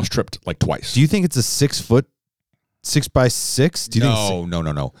 He almost tripped like twice. do you think it's a 6 foot, 6x6? Do you think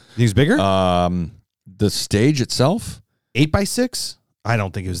No. think he's bigger? The stage itself, 8x6? I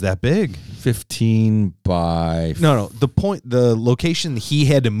don't think it was that big. 15 by... No. The location he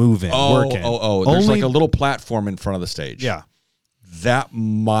had to move in, work in. There's like a little platform in front of the stage. Yeah. That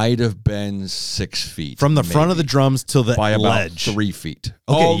might have been 6 feet. From the front of the maybe, drums till the by about ledge. 3 feet.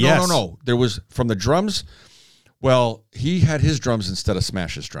 Okay, Oh, yes. no. There was, from the drums, well, he had his drums instead of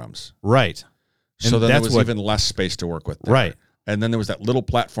Smash's drums. Right. So And then there that's was what- even less space to work with there. Right. And then there was that little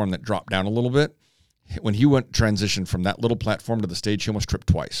platform that dropped down a little bit. when he transitioned from that little platform to the stage, he almost tripped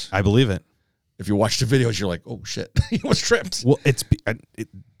twice. I believe it. If you watch the videos, you're like, oh shit, he almost tripped. Well,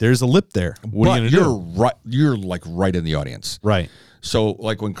 there's a lip there. What are you But going to do? you're like right in the audience. Right. So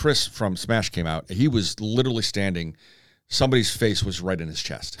like when Chris from Smash came out, he was literally standing, somebody's face was right in his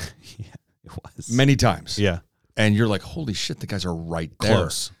chest. Yeah, it was. Many times. Yeah. And you're like, holy shit, the guys are right there.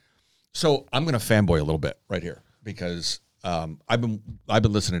 Close. So I'm going to fanboy a little bit right here because I've been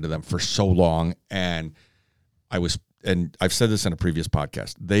listening to them for so long, and I've said this in a previous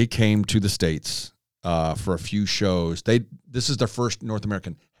podcast. They came to the States for a few shows. This is their first North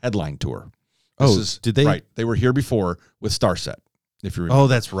American headline tour. Did they? Right. They were here before with Starset, if you remember. Oh,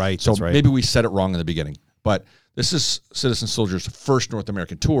 that's right. So That's right. maybe we said it wrong in the beginning, but this is Citizen Soldier's first North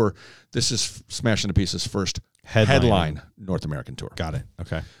American tour. This is Smash Into Pieces' first headline North American tour. Got it.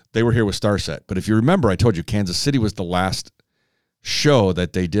 Okay. They were here with Starset. But if you remember, I told you Kansas City was the last show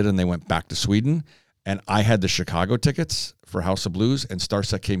that they did, and they went back to Sweden. And I had the Chicago tickets for House of Blues, and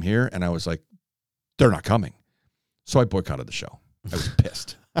Starset came here, and I was like, they're not coming. So I boycotted the show. I was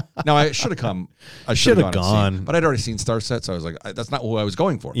pissed. Now, I should have come. I should have gone. But I'd already seen Starset, so I was like, that's not who I was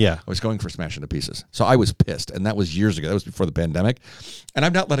going for. Yeah. I was going for Smash Into Pieces. So I was pissed, and that was years ago. That was before the pandemic. And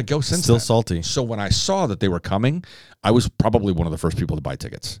I've not let it go since Still then. salty. So when I saw that they were coming, I was probably one of the first people to buy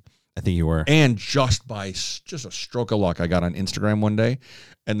tickets. I think you were. And just by just a stroke of luck, I got on Instagram one day,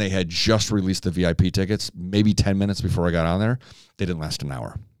 and they had just released the VIP tickets maybe 10 minutes before I got on there. They didn't last an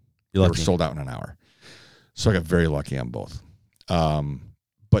hour. They were sold out in an hour. So I got very lucky on both.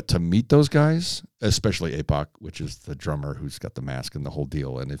 But to meet those guys, especially APOC, which is the drummer who's got the mask and the whole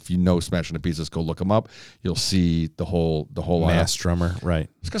deal. And if you know Smash Into Pieces, go look them up. You'll see the whole mask drummer. Right.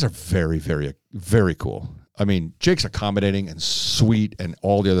 These guys are very, very, very cool. I mean, Jake's accommodating and sweet and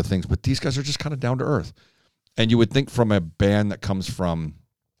all the other things, but these guys are just kind of down to earth. And you would think from a band that comes from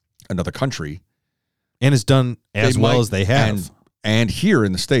another country. And has done as well as they have. And here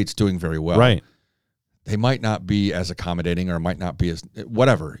in the States doing very well. Right. They might not be as accommodating or might not be as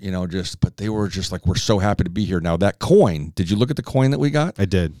whatever, but they were just like, we're so happy to be here. Now that coin, did you look at the coin that we got? I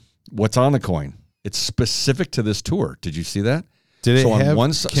did. What's on the coin? It's specific to this tour. Did you see that? Did it so have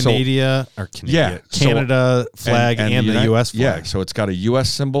Canada flag and the U.S. flag? Yeah, so it's got a U.S.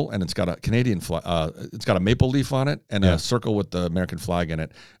 symbol and it's got a Canadian flag. It's got a maple leaf on it and a circle with the American flag in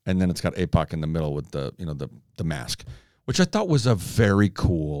it, and then it's got APOC in the middle with the the mask, which I thought was a very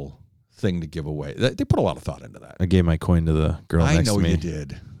cool thing to give away. They put a lot of thought into that. I gave my coin to the girl next to me. I know you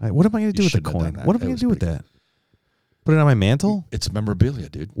did. What am I going to do with the coin? What am I going to do with that? Put it on my mantle? It's memorabilia,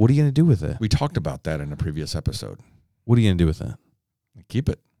 dude. What are you going to do with it? We talked about that in a previous episode. What are you going to do with that? Keep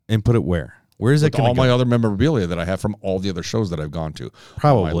it. And put it where? Where is it going to go? All my other memorabilia that I have from all the other shows that I've gone to.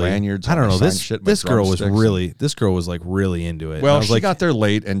 Probably. My lanyards. I don't know. This girl was really into it. Well, she got there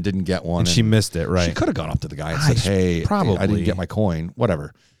late and didn't get one. And she missed it, right? She could have gone up to the guy and said, hey, I didn't get my coin.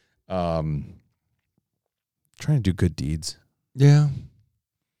 Whatever. Trying to do good deeds. Yeah.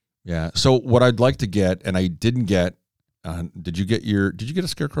 Yeah. So what I'd like to get, and I didn't get, did you get a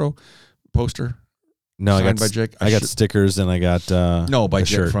Scarecrow poster? No, signed by Jake. I got stickers and I got by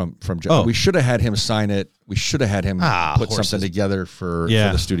Jake from Jake. Oh. We should have had him sign it. We should have had him put something together for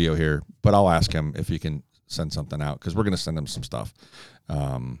the studio here. But I'll ask him if he can send something out because we're going to send him some stuff.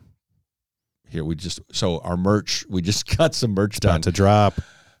 Here our merch. We just got some merch done to drop.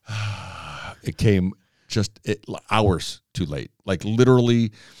 It came hours too late. Like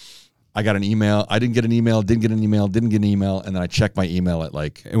literally. I got an email. I didn't get an email, didn't get an email, and then I checked my email at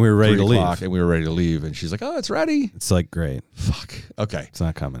and we were ready to leave. And we were ready to leave. And she's like, oh, it's ready. It's like, great. Fuck. Okay. It's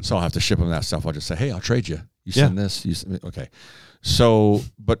not coming. So I'll have to ship him that stuff. I'll just say, hey, I'll trade you. You send this. Okay. So,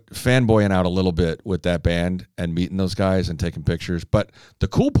 but fanboying out a little bit with that band and meeting those guys and taking pictures. But the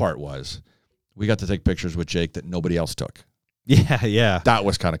cool part was we got to take pictures with Jake that nobody else took. Yeah. That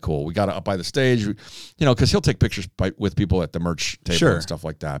was kind of cool. We got up by the stage, because he'll take pictures with people at the merch table and stuff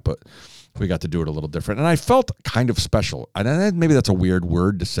like that. But we got to do it a little different. And I felt kind of special. And maybe that's a weird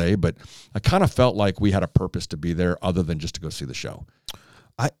word to say, but I kind of felt like we had a purpose to be there other than just to go see the show.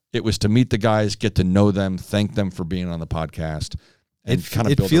 It was to meet the guys, get to know them, thank them for being on the podcast. And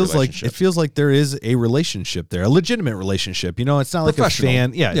it feels like there is a relationship there, a legitimate relationship. It's not like a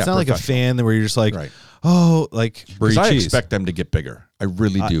fan. Yeah, it's not like a fan where you're just like, like Brie cheese. I expect them to get bigger. I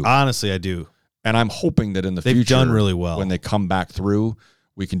really do. Honestly, I do. And I'm hoping that in the future, they've done really well. When they come back through,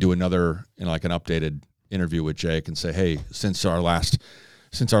 we can do another, like an updated interview with Jake and say, hey, since our last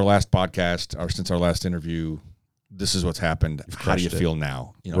podcast or since our last interview, this is what's happened. How do you feel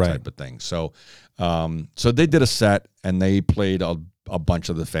now? Type of thing. So, so they did a set and they played a bunch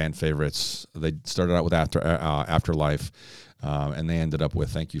of the fan favorites. They started out with Afterlife, and they ended up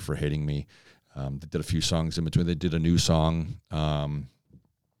with Thank You for Hating Me. They did a few songs in between. They did a new song.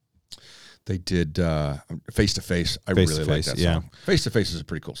 They did Face to Face. I Face really to like Face, that yeah. song. Face to Face is a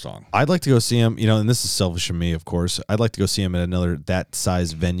pretty cool song. I'd like to go see him, and this is selfish of me, of course. I'd like to go see him at another that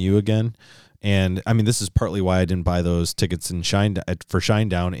size venue again. And I mean, this is partly why I didn't buy those tickets for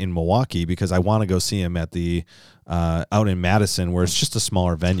Shinedown in Milwaukee, because I want to go see him at the out in Madison, where it's just a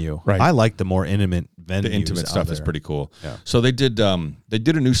smaller venue. Right. I like the more intimate venues. The intimate stuff is there. pretty cool. Yeah. So they did a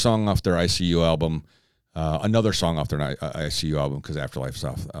new song off their ICU album, another song off their ICU album, because Afterlife's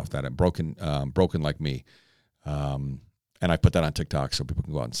off that, and Broken Like Me. And I put that on TikTok so people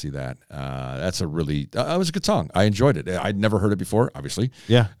can go out and see that. That's a really, it was a good song. I enjoyed it. I'd never heard it before, obviously.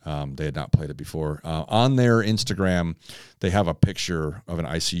 Yeah. They had not played it before. On their Instagram, they have a picture of an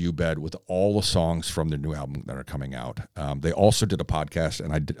ICU bed with all the songs from their new album that are coming out. They also did a podcast,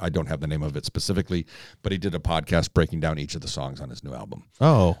 and I don't have the name of it specifically, but he did a podcast breaking down each of the songs on his new album.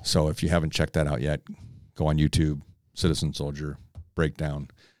 Oh. So if you haven't checked that out yet, go on YouTube, Citizen Soldier Breakdown.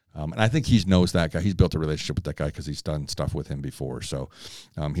 And I think he knows that guy. He's built a relationship with that guy because he's done stuff with him before. So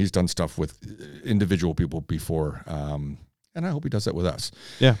he's done stuff with individual people before. And I hope he does that with us.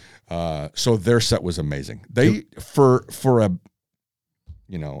 Yeah. So their set was amazing. They, for a,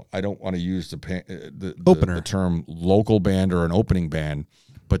 I don't want to use the Opener. the term local band or an opening band,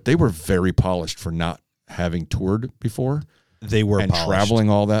 but they were very polished for not having toured before. They were and polished. traveling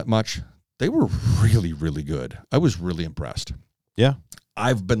all that much. They were really, really good. I was really impressed. Yeah.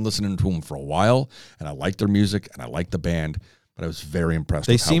 I've been listening to them for a while, and I like their music, and I like the band, but I was very impressed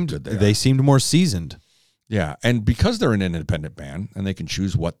with how good they are. They seemed more seasoned. Yeah, and because they're an independent band, and they can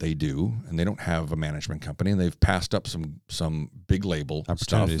choose what they do, and they don't have a management company, and they've passed up some big label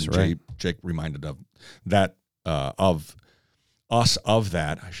Opportunities, stuff. right. Jake reminded of that, of us of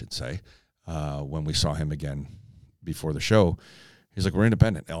that, I should say, when we saw him again before the show. He's like, we're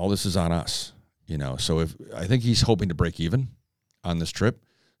independent. All this is on us, So I think he's hoping to break even on this trip,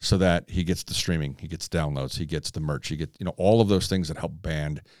 so that he gets the streaming, he gets downloads, he gets the merch, he gets all of those things that help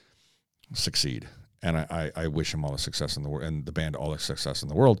band succeed. And I wish him all the success in the world, and the band all the success in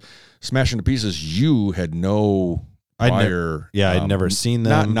the world. Smashing to Pieces, you had no prior, I'd never seen them,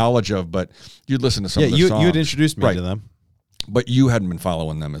 not knowledge of, but you'd listen to some of their songs. You had introduced me Right. to them, but you hadn't been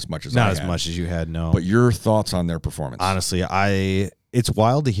following them as much as not I as had. much as you had. No, But your thoughts on their performance? honestly, it's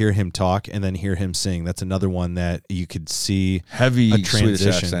wild to hear him talk and then hear him sing. That's another one that you could see heavy a Swedish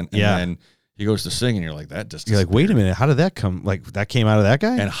transition. accent, and Yeah. then he goes to sing, and you're like, that just You're like, wait a minute, how did that come? Like, that came out of that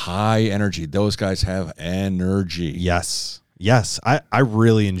guy? and high energy. Those guys have energy. Yes. I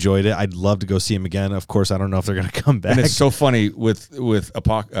really enjoyed it. I'd love to go see him again. Of course, I don't know if they're going to come back. And it's so funny with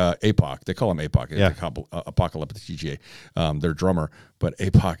APOC. They call him APOC. Yeah. Apocalyptic TGA, their drummer. But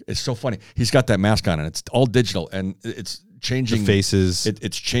APOC, it's so funny. He's got that mask on, and it's all digital, and it's changing the faces.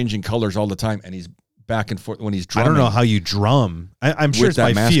 It's changing colors all the time, and he's back and forth when he's I drumming. don't know how you drum. I'm sure with it's that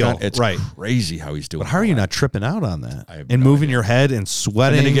by mask feel. on. It's right. crazy how he's doing. But how are you all that. not tripping out on that? I have And no moving idea. your head and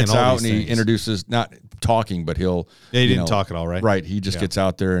sweating. And then he gets all out and these he things. introduces, not talking, but he'll. Yeah, he you didn't talk at all, right? Right. He just Yeah. gets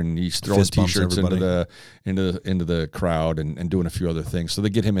out there and he's throwing Fist bumps T-shirts into the crowd and doing a few other things. So they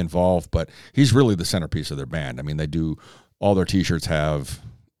get him involved, but he's really the centerpiece of their band. I mean, they do all their T-shirts have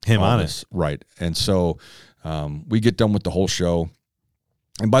Him all on this, right? And so we get done with the whole show.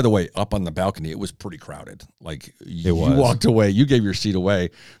 And by the way, up on the balcony, it was pretty crowded. Like you was. walked away, you gave your seat away,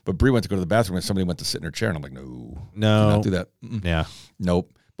 but Brie went to go to the bathroom and somebody went to sit in her chair, and I'm like, no, do not do that. Mm-mm. Yeah.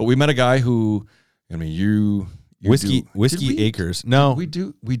 Nope. But we met a guy who, I mean, you Whiskey Did we- Acres. No. We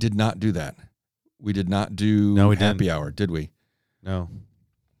did not do that. We did not do No, we happy didn't. hour, did we? No.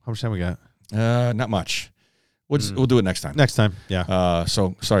 How much time we got? Not much. We'll do it next time. Next time. Yeah.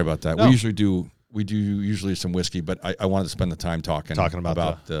 So sorry about that. No. We do usually some whiskey, but I wanted to spend the time talking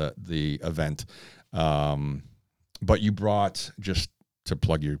about the event. But you brought, just to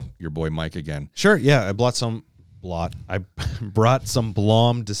plug your boy Mike again. Sure. Yeah. I brought some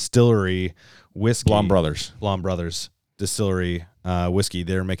Blom Distillery whiskey. Blom Brothers. Blom Brothers Distillery whiskey.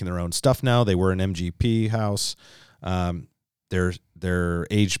 They're making their own stuff now. They were an MGP house. Their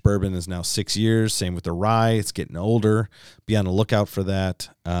aged bourbon is now 6 years. Same with the rye. It's getting older. Be on the lookout for that.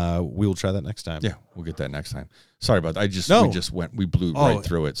 We will try that next time. Yeah, we'll get that next time. Sorry about that. No. We blew right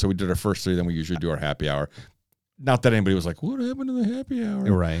through it. So we did our first three, then we usually do our happy hour. Not that anybody was like, what happened to the happy hour?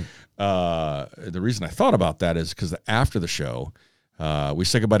 You're right. The reason I thought about that is because after the show, We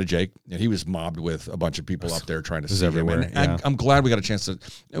said goodbye to Jake, and he was mobbed with a bunch of people up there trying to see him. everywhere, And yeah. I'm glad we got a chance to,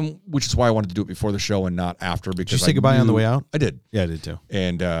 and which is why I wanted to do it before the show and not after. Because Did you say goodbye on the way out? I did. Yeah, I did too.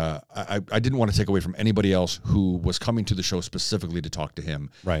 And I didn't want to take away from anybody else who was coming to the show specifically to talk to him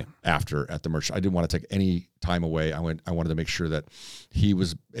Right. after at the merch. I didn't want to take any time away. I wanted to make sure that he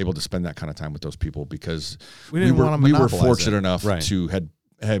was able to spend that kind of time with those people because We didn't want to we were monopolize fortunate it. enough Right. to had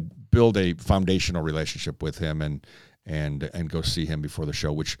build a foundational relationship with him and go see him before the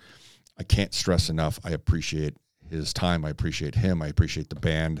show, which I can't stress enough. I appreciate his time. I appreciate him. I appreciate the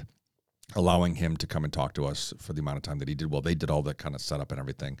band allowing him to come and talk to us for the amount of time that he did. Well, they did all that kind of setup and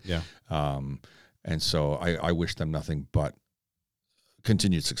everything. Yeah. And so I wish them nothing but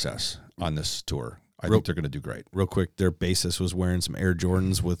continued success on this tour. I think they're going to do great. Real quick, their bassist was wearing some Air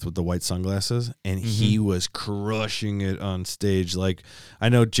Jordans with the white sunglasses, and he was crushing it on stage. Like, I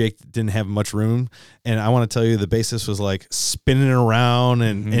know Jake didn't have much room, and I want to tell you, the bassist was like spinning around,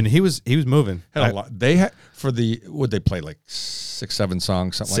 and he was moving. Had a lot. They had would they play like 6-7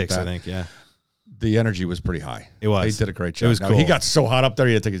 songs, something like Six, that? I think, yeah. The energy was pretty high. It was. They did a great job. It was Now, cool. He got so hot up there,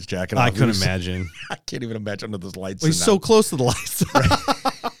 he had to take his jacket off. I couldn't It was- imagine. I can't even imagine under those lights. Well, he's and so that. close to the lights.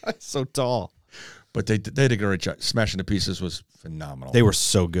 So tall. But they did a great job. Smashing to Pieces was phenomenal. They were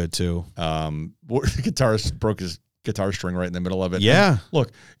so good, too. The guitarist broke his guitar string right in the middle of it. Yeah. And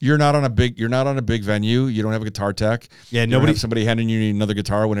look, you're not on a big venue. You don't have a guitar tech. Yeah, You don't nobody. have somebody handing you another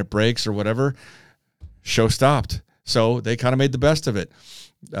guitar when it breaks or whatever. Show stopped. So they kind of made the best of it.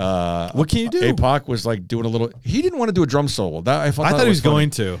 What can you do? APOC was like doing a little. He didn't want to do a drum solo. I thought he was funny. going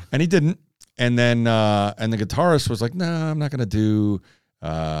to. And he didn't. And then and the guitarist was like, "No, I'm not going to do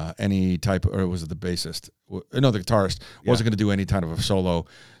any type." Or was it the bassist? No, the guitarist wasn't going to do any kind of a solo.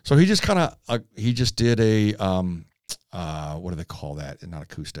 So he just kind of he just did a what do they call that? Not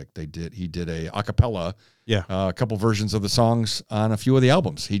acoustic. He did a acapella. Yeah. A couple versions of the songs on a few of the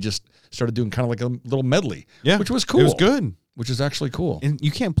albums. He just started doing kind of like a little medley. Yeah. which was cool. It was good. Which is actually cool. And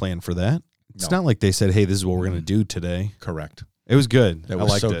you can't plan for that. It's No. not like they said, hey, this is what we're going to do today. Correct. It was good. That I was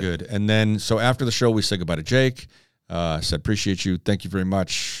liked so it. good. And then, so after the show, we said goodbye to Jake. Said, appreciate you. Thank you very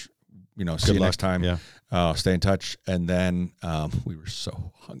much. See Good you luck. next time. Yeah. Stay in touch. And then we were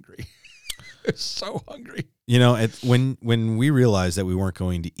so hungry. So hungry. When we realized that we weren't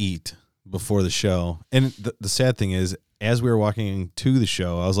going to eat before the show, and the sad thing is, as we were walking to the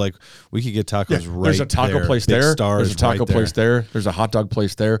show, I was like, we could get tacos right There's a taco there. place Big there. Stars There's a taco right there. place there. There's a hot dog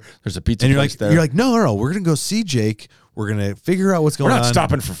place there. There's a pizza And you're place like, there. you're like, no, we're gonna go see Jake. We're gonna figure out what's we're going on. not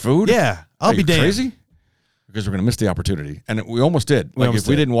stopping for food. Yeah, I'll Are be you damned. crazy? Because we're going to miss the opportunity. And we almost did. We Like, almost if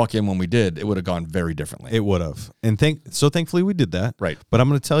we did. didn't walk in when we did, it would have gone very differently. It would have. And thankfully we did that. Right. But I'm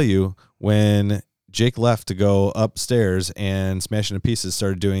going to tell you, when Jake left to go upstairs and Smashing to Pieces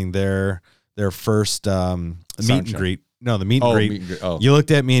started doing their first meet and check. greet. No, the meet and greet. meet and greet. Oh, You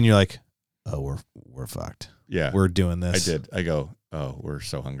looked at me and you're like, oh, we're fucked. yeah. We're doing I this. did. I go, oh, we're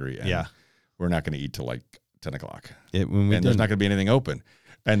so hungry. And Yeah. we're not going to eat till like 10 o'clock. When we And there's did. not going to be anything open.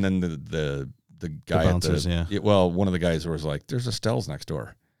 And then the guy bouncers, at one of the guys was like, there's a Stell's next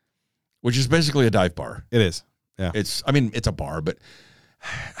door, which is basically a dive bar. It is. Yeah. It's a bar, but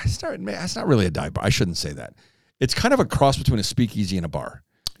it's not really a dive bar. I shouldn't say that. It's kind of a cross between a speakeasy and a bar.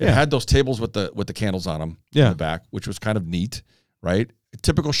 It Yeah. had those tables with the candles on them in Yeah. the back, which was kind of neat, right? A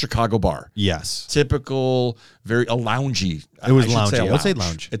typical Chicago bar. Yes. Typical, very loungy. It was I should loungy. a I would say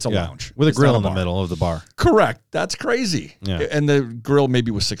lounge. It's a Yeah. lounge. With a It's grill not in the bar. middle of the bar. Correct. That's crazy. Yeah. And the grill maybe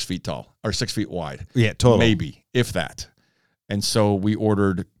was 6 feet tall or 6 feet wide. Yeah, total. Maybe, if that. And so we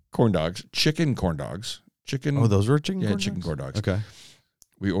ordered corn dogs, chicken corn dogs. Chicken. Oh, those were chicken corn chicken dogs? corn dogs. Okay.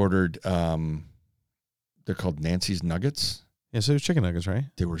 We ordered, they're called Nancy's Nuggets. Yeah, so it was chicken nuggets, right?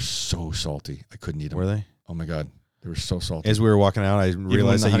 They were so salty. I couldn't eat them. Were they? Oh my God. They were so salty. As we were walking out, I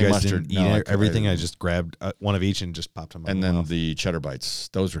realized the that you honey guys mustard, didn't eat no, everything. I just grabbed one of each and just popped them. And in my then mouth. the cheddar bites.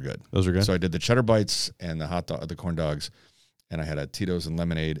 Those were good. Those are good. So I did the cheddar bites and the corn dogs. And I had a Tito's and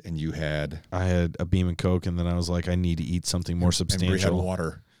lemonade. And you had... I had a Beam and Coke, and then I was like, I need to eat something more And Brie had substantial.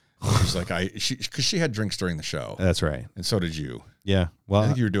 water. She's like, because she had drinks during the show. That's right. And so did you. Yeah. I Well,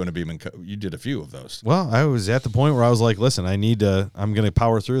 think you were doing a beam and you did a few of those. I was at the point where I was like, listen, I'm going to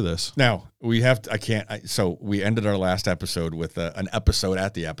power through this. Now we have to, so we ended our last episode with an episode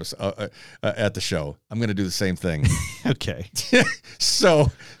at the show. I'm going to do the same thing. Okay.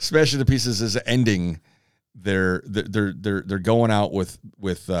 So Smashing to Pieces is ending. They're going out with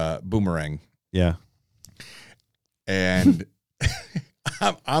Boomerang, Yeah. and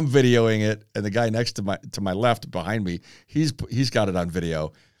I'm videoing it, and the guy next to my left behind me, he's got it on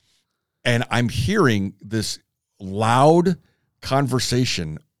video, and I'm hearing this loud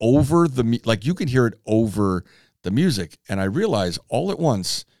conversation over like you can hear it over the music, and I realize all at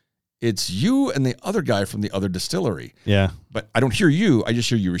once it's you and the other guy from the other distillery. Yeah. But I don't hear you. I just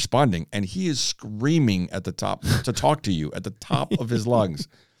hear you responding. And he is screaming at the top to talk to you at the top of his lungs.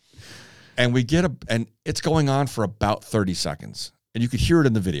 And and it's going on for about 30 seconds. And you could hear it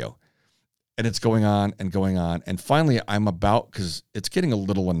in the video. And it's going on and going on. And finally, because it's getting a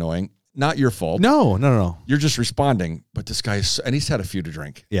little annoying. Not your fault. No. You're just responding. But this guy and he's had a few to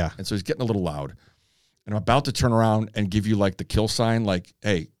drink. Yeah. And so he's getting a little loud. And I'm about to turn around and give you like the kill sign, like,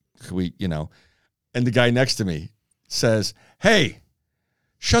 hey, could we, and the guy next to me says, hey,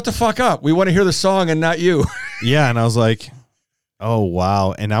 shut the fuck up. We want to hear the song and not you. Yeah. And I was like, oh,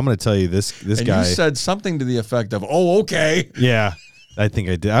 wow. And I'm going to tell you this and guy. You said something to the effect of, oh, okay. Yeah. I think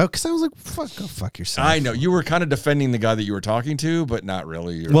I did. Because I was like, go fuck yourself. I know. You were kind of defending the guy that you were talking to, but not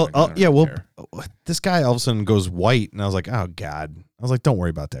really. You were Well, like, I don't really care. this guy all of a sudden goes white. And I was like, oh, God. I was like, don't worry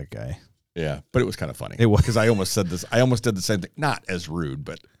about that guy. Yeah. But it was kind of funny. It was. Because I almost said this. I almost did the same thing. Not as rude,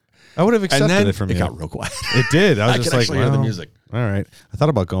 but. I would have accepted and then it from you. It got real quiet. It did. I was I just could like, actually hear the music. All right. I thought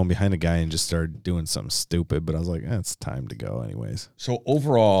about going behind a guy and just started doing something stupid, but I was like, it's time to go anyways. So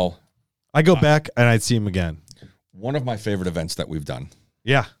overall, I go back and I'd see him again. one of my favorite events that we've done.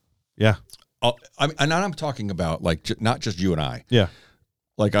 Yeah. Yeah. And I'm talking about like not just you and I. Yeah.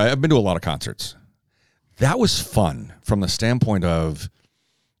 Like I've been to a lot of concerts. That was fun from the standpoint of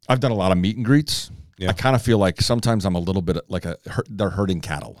I've done a lot of meet and greets. Yeah. I kind of feel like sometimes I'm a little bit like they're herding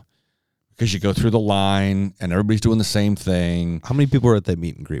cattle because you go through the line and everybody's doing the same thing. How many people were at that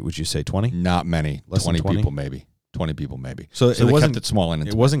meet and greet? Would you say 20? Not many. Less than 20 people maybe. 20 people maybe. So it they wasn't kept it small and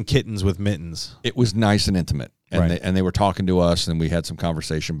intimate. It wasn't kittens with mittens. It was nice and intimate. And Right. they were talking to us and we had some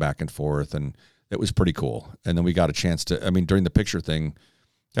conversation back and forth and it was pretty cool. And then we got a chance to, during the picture thing,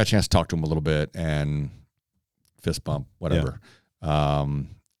 got a chance to talk to him a little bit and fist bump, whatever. Yeah.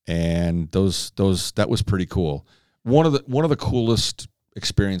 And that was pretty cool. One of the coolest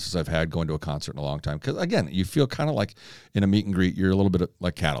experiences I've had going to a concert in a long time. Because again, you feel kind of like in a meet and greet, you're a little bit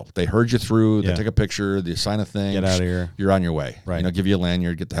like cattle. They herd you through, they take a picture, they sign a thing. Get out of here. You're on your way. Right. Give you a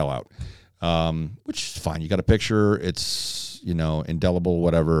lanyard, get the hell out. Which is fine. You got a picture. It's, indelible,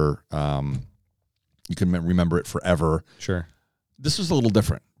 whatever. You can remember it forever. Sure. This was a little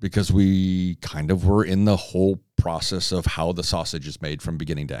different because we kind of were in the whole process of how the sausage is made from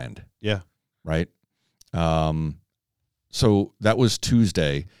beginning to end. Yeah. Right. So that was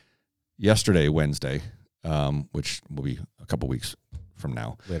Tuesday. Yesterday, Wednesday, which will be a couple weeks from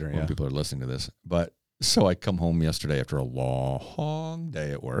now. Later, when people are listening to this. But so I come home yesterday after a long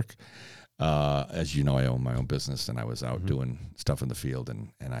day at work. As you know, I own my own business and I was out doing stuff in the field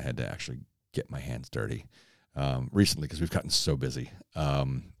and I had to actually get my hands dirty recently because we've gotten so busy,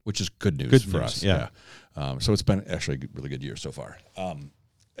 which is good news for us. Yeah. So it's been actually a really good year so far.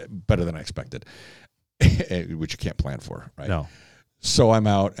 Better than I expected, which you can't plan for, right? No. So I'm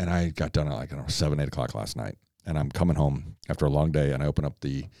out and I got done at 7, 8 o'clock last night and I'm coming home after a long day and I open up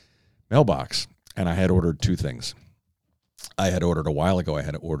the mailbox and I had ordered two things. I had ordered a while ago. I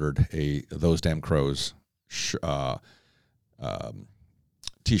had ordered a Those Damn Crows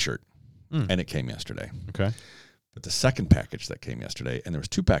T-shirt, and it came yesterday. Okay. But the second package that came yesterday, and there was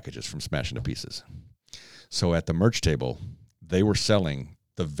two packages from Smash Into Pieces. So at the merch table, they were selling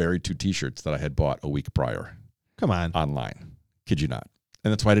the very two T-shirts that I had bought a week prior. Come on. Online. Kid you not.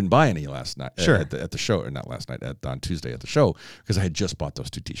 And that's why I didn't buy any last night. Sure. At the show, or not last night, on Tuesday at the show, because I had just bought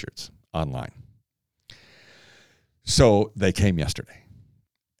those two T-shirts online. So they came yesterday.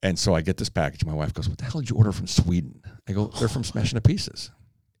 And so I get this package. My wife goes, what the hell did you order from Sweden? I go, they're from Smash Into Pieces.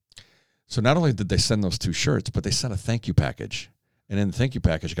 So not only did they send those two shirts, but they sent a thank you package. And in the thank you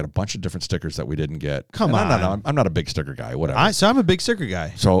package, you got a bunch of different stickers that we didn't get. Come on. I'm not a big sticker guy, whatever. So I'm a big sticker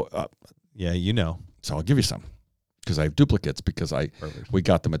guy. So Yeah, you know. So I'll give you some because I have duplicates because we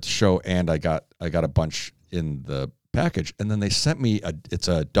got them at the show and I got a bunch in the package. And then they sent me it's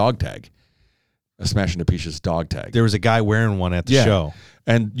a dog tag. A Smash Into Pieces dog tag. There was a guy wearing one at the show.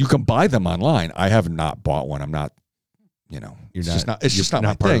 And you can buy them online. I have not bought one. I'm not, it's just not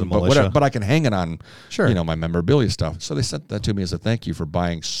my part of thing. the militia. But I can hang it on, Sure. my memorabilia stuff. So they sent that to me as a thank you for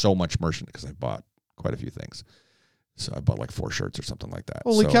buying so much merchandise because I bought quite a few things. So I bought like 4 shirts or something like that.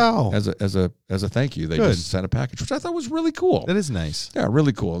 Holy so cow. As a thank you, they Good. just sent a package, which I thought was really cool. That is nice. Yeah,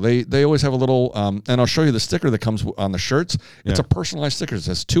 really cool. They always have a little, and I'll show you the sticker that comes on the shirts. It's Yeah. a personalized sticker. It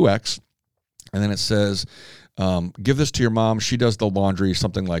says 2X. And then it says, give this to your mom. She does the laundry,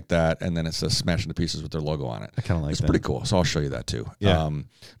 something like that. And then it says Smash Into Pieces with their logo on it. I kind of like It's that. pretty cool. So I'll show you that too. Yeah.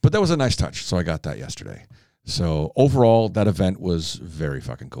 But that was a nice touch. So I got that yesterday. So overall, that event was very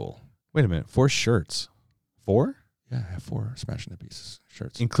fucking cool. Wait a minute. 4 shirts. 4? Yeah, I have 4 Smashing the Pieces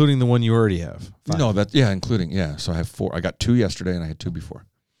shirts. Including the one you already have. 5. No, including, yeah. So I have 4. I got 2 yesterday and I had 2 before.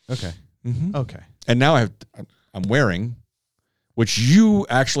 Okay. Mm-hmm. Okay. And now I'm wearing, which you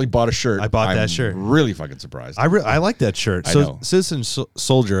actually bought a shirt. I bought that shirt. Really fucking surprised. I like that shirt. I So know. Citizen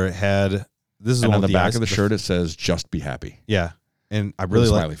Soldier had this is and one on the with back eyes, of the shirt it says "Just be happy." Yeah, and I With really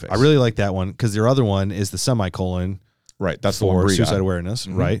a like smiley face. I really like that one because their other one is the semicolon Right, that's the one for Brie got. suicide awareness.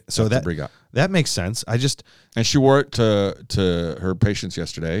 Mhm. Right, so That's the Brie got. that makes sense. I just And she wore it to her patients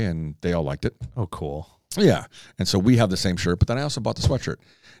yesterday, and they all liked it. oh cool. Yeah, and so we have the same shirt, but then I also bought the sweatshirt.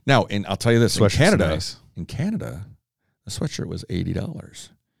 Now, I'll tell you this: Sweatshirt's nice. in Canada, the sweatshirt was $80.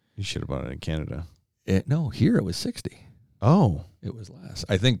 You should have bought it in Canada. No, here it was $60. Oh, It was less.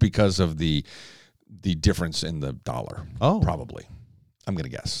 I think because of the difference in the dollar. Oh. Probably. I'm going to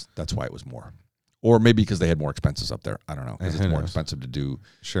guess. That's why it was more. Or maybe because they had more expenses up there. I don't know. Because Who it's more knows? expensive to do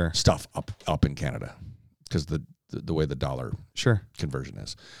sure, stuff up in Canada because the way the dollar sure. conversion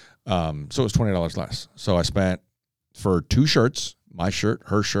is. So it was $20 less. So I spent for 2 shirts, my shirt,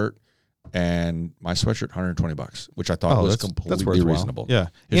 her shirt, and my sweatshirt, $120, which I thought was completely worthwhile. reasonable. Yeah, His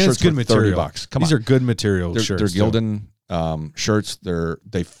and it's shirts good were material. $30. Come These on. are good material They're shirts. too. Gildan shirts.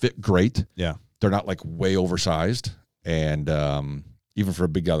 They fit great. Yeah, They're not like way oversized, and even for a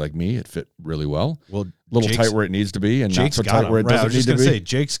big guy like me, it fit really well. well, A little Jake's- tight where it needs to be, and not Jake's so got tight them. where it Right, I doesn't was need just to gonna be. say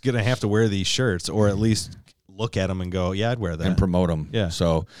Jake's gonna have to wear these shirts, or at least look at them and go, "Yeah, I'd wear that." And promote them. Yeah.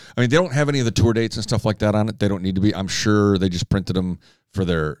 So, I mean, they don't have any of the tour dates and stuff like that on it. They don't need to be. I'm sure they just printed them for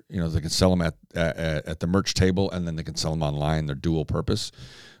their, they can sell them at the merch table, and then they can sell them online. They're dual purpose,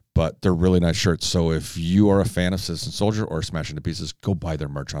 but they're really nice shirts. So if you are a fan of Citizen Soldier or Smashing to Pieces, go buy their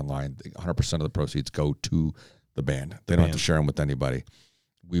merch online. 100% of the proceeds go to the band. They don't have to share them with anybody.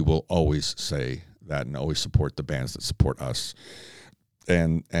 We will always say that and always support the bands that support us.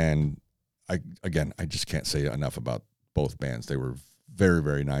 And I just can't say enough about both bands. They were very,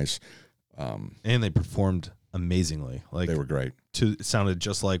 very nice. And they performed amazingly. Like They were great. it sounded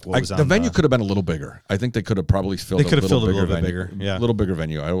just like what was on The venue could have been a little bigger. I think they could have probably filled. They could have filled a little bit venue, bigger, yeah. a little bigger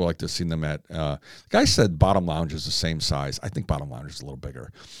venue. I would like to have seen them at. The guy said Bottom Lounge is the same size. I think Bottom Lounge is a little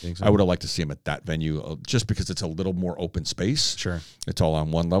bigger. Think so? I would have liked to see them at that venue, just because it's a little more open space. Sure. It's all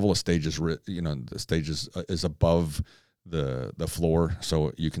on one level. The stage is, the stage is above the floor,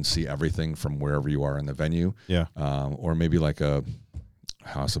 so you can see everything from wherever you are in the venue. Yeah. Or maybe like a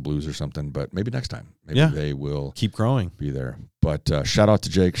House of Blues or something, but maybe next time. Maybe Yeah. they will Keep growing. be there. But shout out to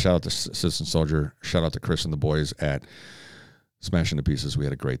Jake, shout out to Citizen Soldier, shout out to Chris and the boys at Smashing the Pieces. We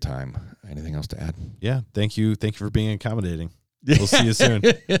had a great time. Anything else to add? Yeah. Thank you. Thank you for being accommodating. We'll see you soon.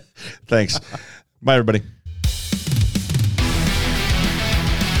 Thanks. Bye, everybody.